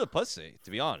the pussy, to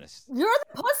be honest. You're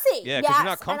the pussy. Yeah, because you're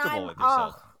not Yes, and comfortable with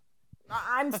yourself.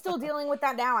 I'm still dealing with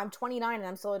that now. I'm 29 and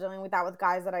I'm still dealing with that with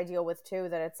guys that I deal with too,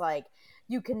 that it's like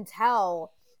you can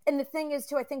tell. And the thing is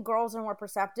too, I think girls are more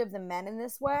perceptive than men in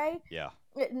this way. Yeah.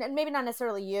 And maybe not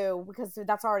necessarily you, because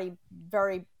that's already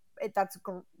that's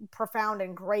profound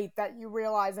and great that you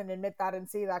realize and admit that and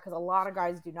see that, because a lot of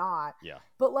guys do not. Yeah.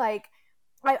 But like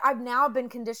I've now been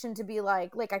conditioned to be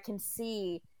like I can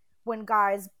see when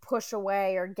guys push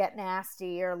away or get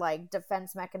nasty or like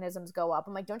defense mechanisms go up.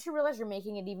 I'm like, don't you realize you're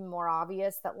making it even more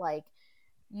obvious that like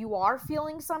you are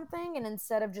feeling something, and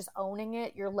instead of just owning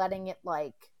it, you're letting it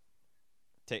like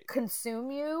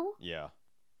consume you? Yeah.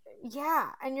 Yeah.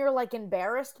 And you're like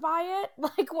embarrassed by it.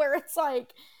 Like where it's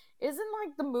like, isn't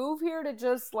like the move here to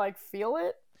just like feel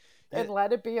it and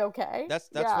let it be okay? That's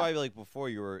why, like before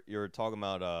you were talking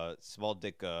about small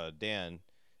dick Dan,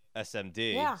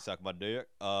 SMD, suck my dick.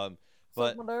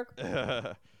 But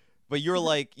but you're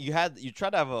like you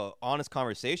tried to have a honest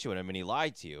conversation with him, and he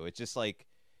lied to you. It's just like,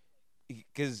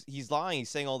 because he's lying, he's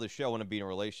saying all this shit, I want to be in a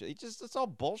relationship. It's all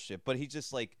bullshit. But he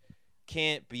just like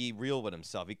can't be real with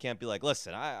himself. He can't be like,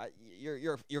 listen,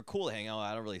 you're cool to hang out.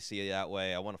 I don't really see it that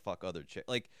way. I want to fuck other chicks.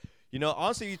 Like, you know,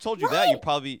 honestly, you told you that,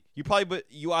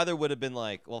 you either would have been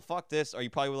like, well, fuck this, or you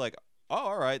probably were like, oh,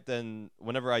 all right, then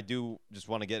whenever I do just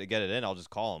want to get it in, I'll just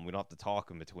call him. We don't have to talk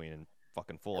in between and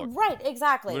fucking fool. Right,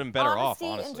 exactly. Would have been better Honesty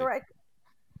off, honestly. and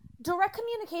direct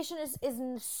communication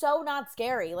is so not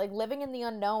scary. Like living in the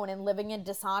unknown and living in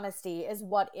dishonesty is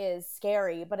what is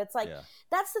scary. But it's like,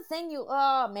 that's the thing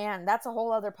oh man, that's a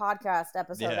whole other podcast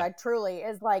episode. Yeah. I truly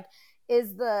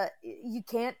you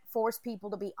can't force people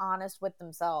to be honest with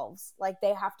themselves. Like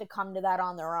they have to come to that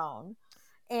on their own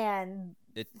and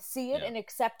see it and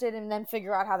accept it, and then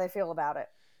figure out how they feel about it.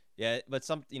 Yeah, but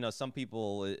some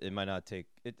people it might not take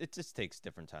it just takes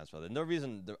different times for them. No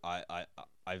reason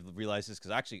I've realized this,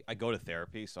 because actually I go to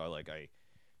therapy, so I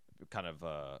kind of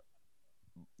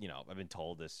I've been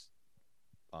told this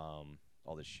all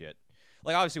this shit.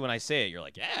 Like obviously when I say it, you're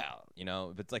like, yeah, you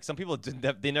know, but like some people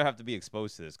they never have to be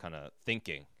exposed to this kind of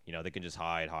thinking. You know, they can just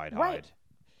hide. Right.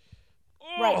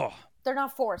 Oh. They're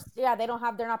not forced. Yeah, they're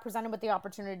not presented with the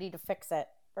opportunity to fix it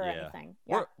or anything.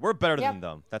 Yeah. We're better than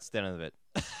them. That's the end of it.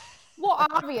 Well,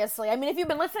 obviously. I mean, if you've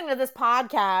been listening to this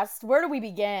podcast, where do we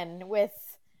begin with?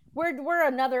 We're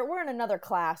in another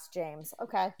class, James.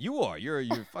 Okay. You are. You're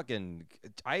fucking.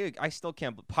 I still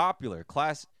can't. Popular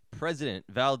class president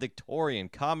valedictorian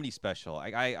comedy special.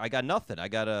 I got nothing. I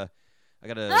gotta.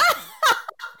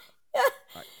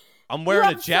 I'm wearing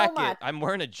a jacket. So I'm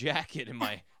wearing a jacket in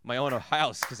my own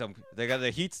house because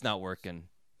the heat's not working.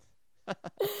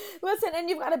 Listen, and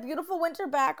you've got a beautiful winter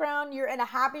background. You're in a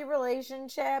happy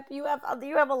relationship. You have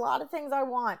a lot of things I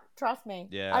want. Trust me.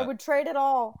 Yeah. I would trade it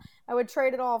all.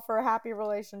 For a happy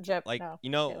relationship. Like, no, you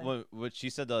know what she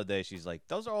said the other day? She's like,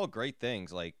 those are all great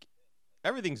things. Like,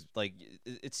 everything's like,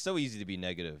 it's so easy to be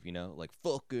negative. You know, like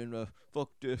fucking fuck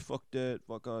this, fuck that,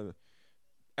 fuck.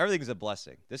 Everything's a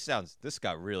blessing. This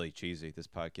got really cheesy. This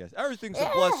podcast. Everything's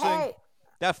a blessing. Hey.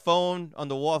 That phone on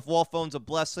the wall phone's a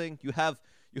blessing. You have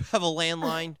a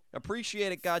landline.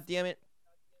 Appreciate it, goddammit.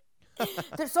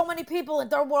 There's so many people in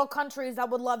third world countries that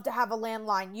would love to have a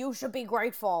landline. You should be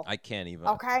grateful. I can't even.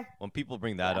 Okay? When people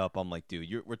bring that up, I'm like, dude,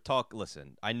 we're talking.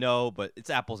 Listen, I know, but it's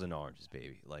apples and oranges,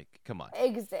 baby. Like, come on.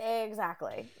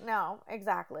 Exactly. No,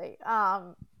 exactly.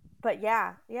 But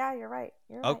yeah, you're right.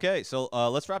 You're right. Okay, so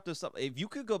let's wrap this up. If you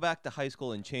could go back to high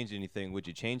school and change anything, would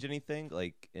you change anything?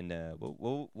 Like,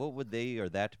 what would they or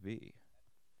that be?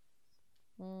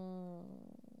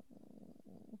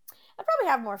 I'd probably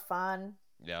have more fun.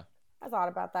 Yeah. I thought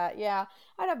about that. Yeah,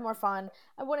 I'd have more fun.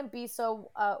 I wouldn't be so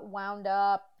wound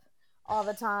up all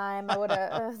the time. I would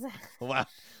have. Wow.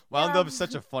 Wound up is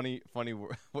such a funny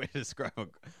way to describe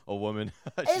a woman.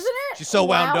 Isn't it? She's so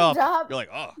wound up. up. You're like,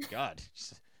 oh God,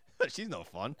 she's no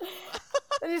fun.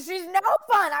 She's no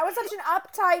fun. I was such an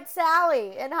uptight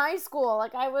Sally in high school.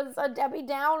 Like I was a Debbie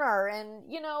Downer, and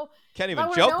Can't if I even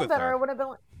would've joke known with better, her. I would have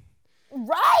been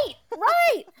right.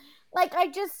 Like I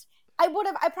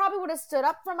probably would have stood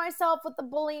up for myself with the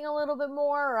bullying a little bit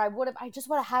more, or I just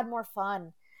would have had more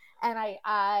fun. And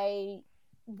I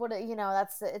would have,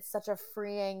 it's such a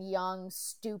freeing, young,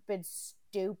 stupid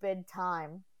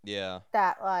time Yeah.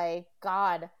 that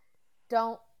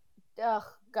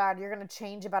God, you're going to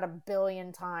change about 1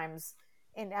 billion times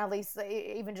in at least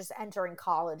even just entering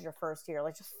college your first year.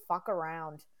 Like just fuck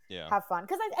around, Yeah. have fun.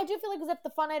 Cause I do feel like as if the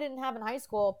fun I didn't have in high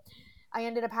school, I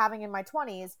ended up having in my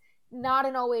 20s, not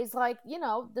in always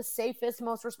the safest,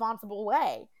 most responsible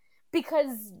way,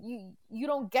 because you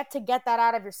don't get that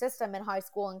out of your system in high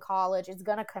school and college. It's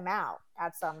going to come out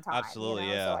at some time. Absolutely.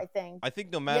 Yeah. So I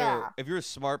think no matter if you're a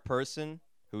smart person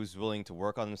who's willing to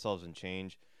work on themselves and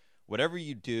change, whatever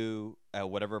you do at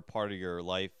whatever part of your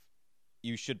life,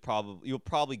 you'll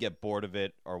probably get bored of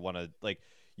it or want to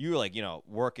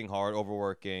working hard,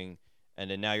 overworking. And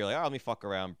then now you're like, oh, let me fuck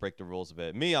around, break the rules a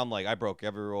bit. Me, I'm like, I broke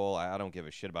every rule. I don't give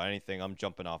a shit about anything. I'm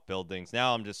jumping off buildings.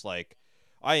 Now I'm just like,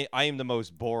 I am the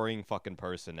most boring fucking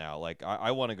person now. Like, I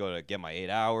want to go to get my 8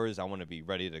 hours. I want to be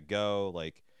ready to go.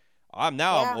 Like, I'm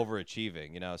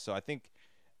overachieving, So I think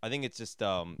it's just,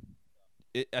 I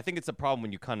think it's a problem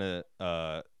when you kind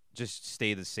of just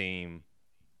stay the same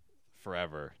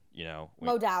forever,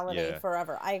 modality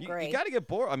forever. I agree. You got to get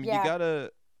bored. I mean, you got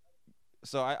to.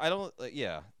 So I don't,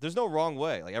 there's no wrong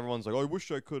way. Like, everyone's like, oh, I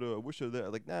wish I could have, I wish I did.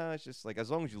 Like, nah, it's just like,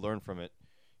 as long as you learn from it,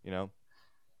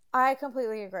 I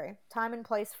completely agree. Time and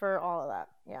place for all of that.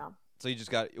 Yeah. So you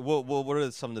just got, what are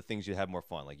some of the things you have more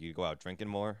fun? Like, you go out drinking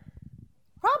more?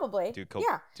 Probably. Do some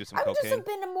I would cocaine? just have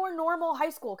been a more normal high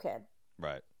school kid.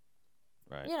 Right.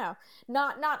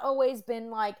 Not always been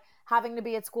like having to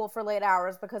be at school for late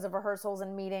hours because of rehearsals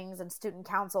and meetings and student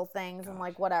council things and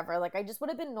whatever. Like I just would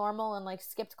have been normal and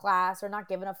skipped class or not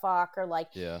giving a fuck or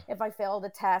if I failed a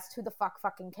test, who the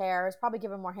fucking cares? Probably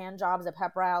giving more hand jobs at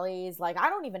pep rallies. I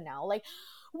don't even know.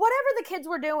 Whatever the kids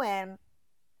were doing,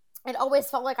 it always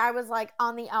felt like I was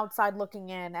on the outside looking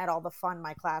in at all the fun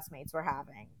my classmates were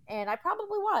having. And I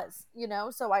probably was,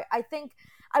 so I think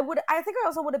I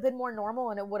also would have been more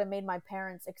normal, and it would have made my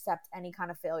parents accept any kind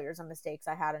of failures and mistakes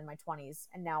I had in my 20s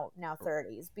and now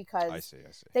 30s, because I see.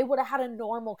 they would have had a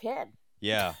normal kid.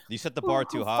 Yeah, you set the bar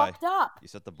too high. Fucked up. You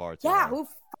set the bar too high. Yeah, who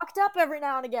fucked up every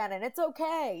now and again, and it's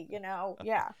okay,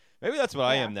 Yeah. Maybe that's what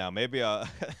I am now. Maybe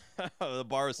the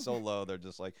bar is so low, they're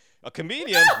just like, a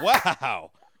comedian?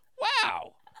 Wow.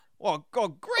 Well,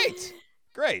 great.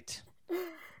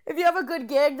 If you have a good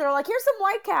gig, they're like, here's some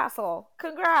White Castle.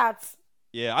 Congrats.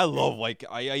 Yeah, I love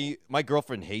my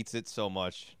girlfriend hates it so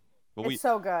much. But it's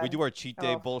so good. We do our cheat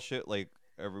day bullshit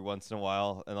every once in a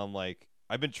while, and I'm like,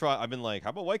 I've been like, how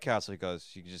about White Castle? Because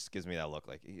she just gives me that look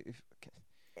like,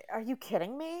 are you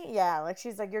kidding me? Yeah,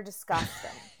 she's like, you're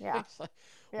disgusting. Yeah.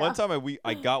 One time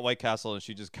I got White Castle and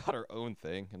she just got her own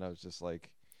thing, and I was just like,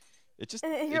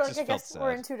 I guess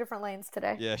we're in two different lanes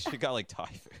today. Yeah, she got Thai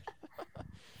food.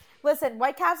 Listen,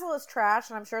 White Castle is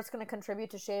trash, and I'm sure it's going to contribute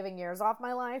to shaving years off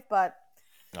my life, but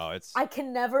I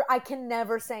can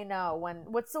never say no.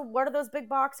 What are those big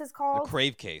boxes called? The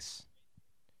Crave Case.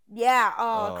 Yeah,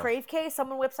 a Crave Case.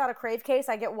 Someone whips out a Crave Case.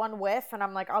 I get one whiff, and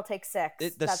I'm like, I'll take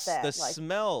 6. That's it. The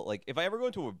smell, if I ever go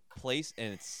into a place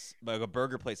and it's a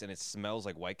burger place and it smells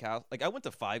like White Castle. I went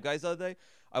to Five Guys the other day.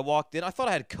 I walked in. I thought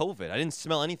I had COVID. I didn't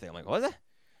smell anything. I'm like, what is that?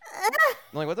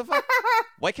 I'm like, what the fuck?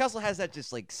 White Castle has that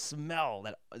just smell,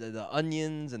 that the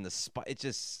onions and the spice. It's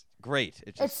just great.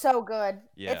 It's so good.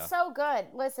 Yeah. It's so good.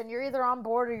 Listen, you're either on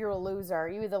board or you're a loser.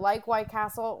 You either like White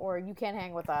Castle or you can't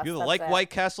hang with us. You either like White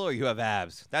Castle or you have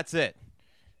abs. That's it.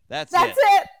 That's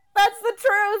it. That's the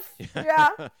truth.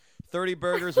 Yeah. 30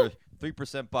 burgers or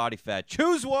 3% body fat.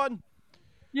 Choose one.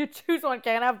 You choose one.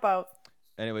 Can't have both.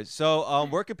 Anyways, so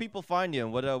where can people find you,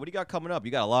 and what do you got coming up?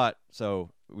 You got a lot,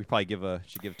 so we probably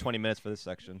should give 20 minutes for this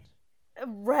section.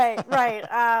 Right.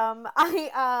 I'm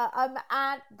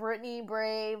at Brittany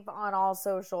Brave on all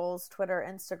socials, Twitter,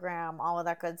 Instagram, all of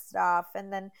that good stuff.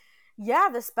 And then yeah,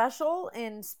 the special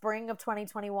in spring of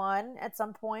 2021 at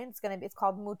some point. It's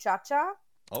called Muchacha.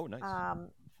 Oh, nice.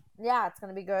 Yeah, it's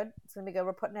gonna be good. It's gonna be good.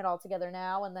 We're putting it all together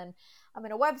now, and then I'm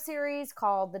in a web series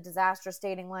called The Disastrous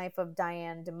Dating Life of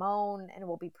Diane Dimone, and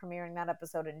we'll be premiering that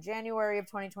episode in January of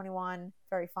 2021.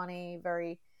 Very funny,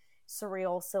 very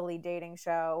surreal, silly dating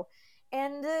show.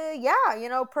 And yeah,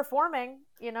 performing.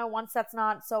 Once that's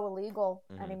not so illegal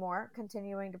anymore,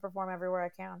 continuing to perform everywhere I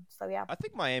can. So yeah, I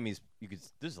think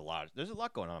there's a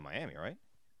lot going on in Miami, right?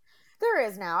 there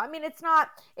is now. I mean, it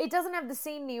doesn't have the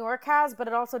scene New York has, but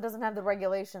it also doesn't have the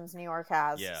regulations New York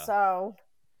has. Yeah. So,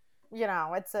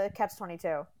 it's a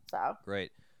catch-22. So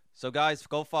Great. So guys,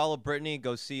 go follow Brittany.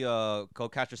 Go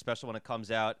catch her special when it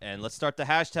comes out, and let's start the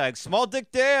hashtag Small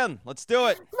Dick Dan. Let's do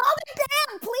it. Small Dick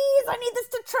Dan, please. I need this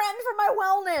to trend for my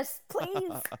wellness,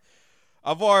 please.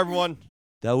 Au revoir, everyone.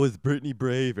 That was Brittany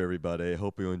Brave, everybody. I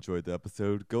hope you enjoyed the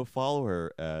episode. Go follow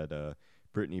her at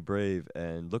Brittany Brave,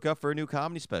 and look out for a new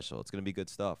comedy special. It's going to be good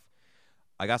stuff.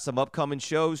 I got some upcoming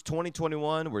shows.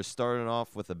 2021, we're starting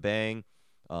off with a bang.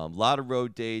 A lot of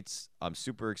road dates. I'm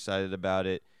super excited about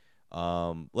it.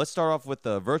 Let's start off with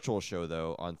the virtual show,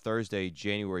 though, on Thursday,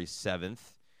 January 7th.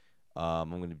 I'm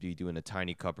going to be doing a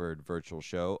Tiny Cupboard virtual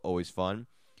show. Always fun.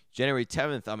 January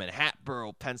 10th, I'm in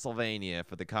Hatboro, Pennsylvania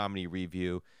for the comedy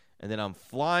review. And then I'm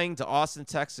flying to Austin,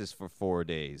 Texas for 4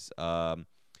 days.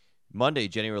 Monday,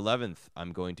 January 11th,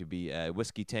 I'm going to be at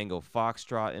Whiskey Tango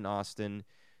Foxtrot in Austin.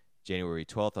 January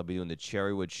 12th, I'll be doing the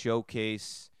Cherrywood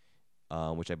Showcase,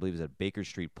 which I believe is at Baker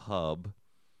Street Pub.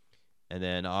 And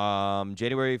then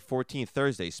January 14th,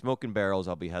 Thursday, Smoking Barrels,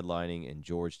 I'll be headlining in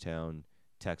Georgetown,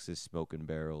 Texas, Smoking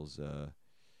Barrels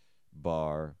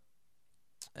bar.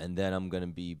 And then I'm going to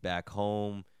be back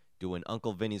home doing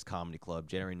Uncle Vinny's Comedy Club,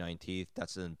 January 19th.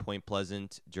 That's in Point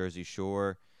Pleasant, Jersey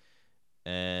Shore.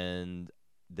 And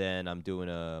then I'm doing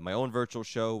my own virtual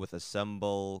show with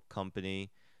Assemble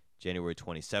Company, January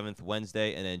 27th,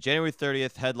 Wednesday. And then January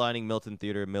 30th, headlining Milton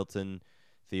Theater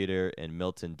in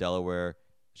Milton, Delaware.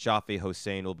 Shafi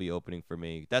Hossein will be opening for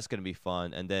me. That's going to be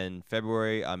fun. And then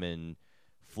February, I'm in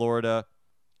Florida,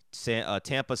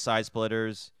 Tampa Side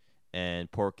Splitters,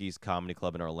 and Porky's Comedy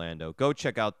Club in Orlando. Go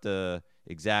check out the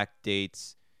exact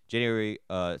dates. Go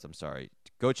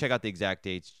check out the exact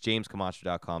dates.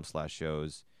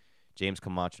 JamesCamacho.com/shows.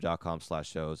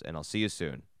 JamesCamacho.com/shows. And I'll see you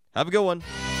soon. Have a good one.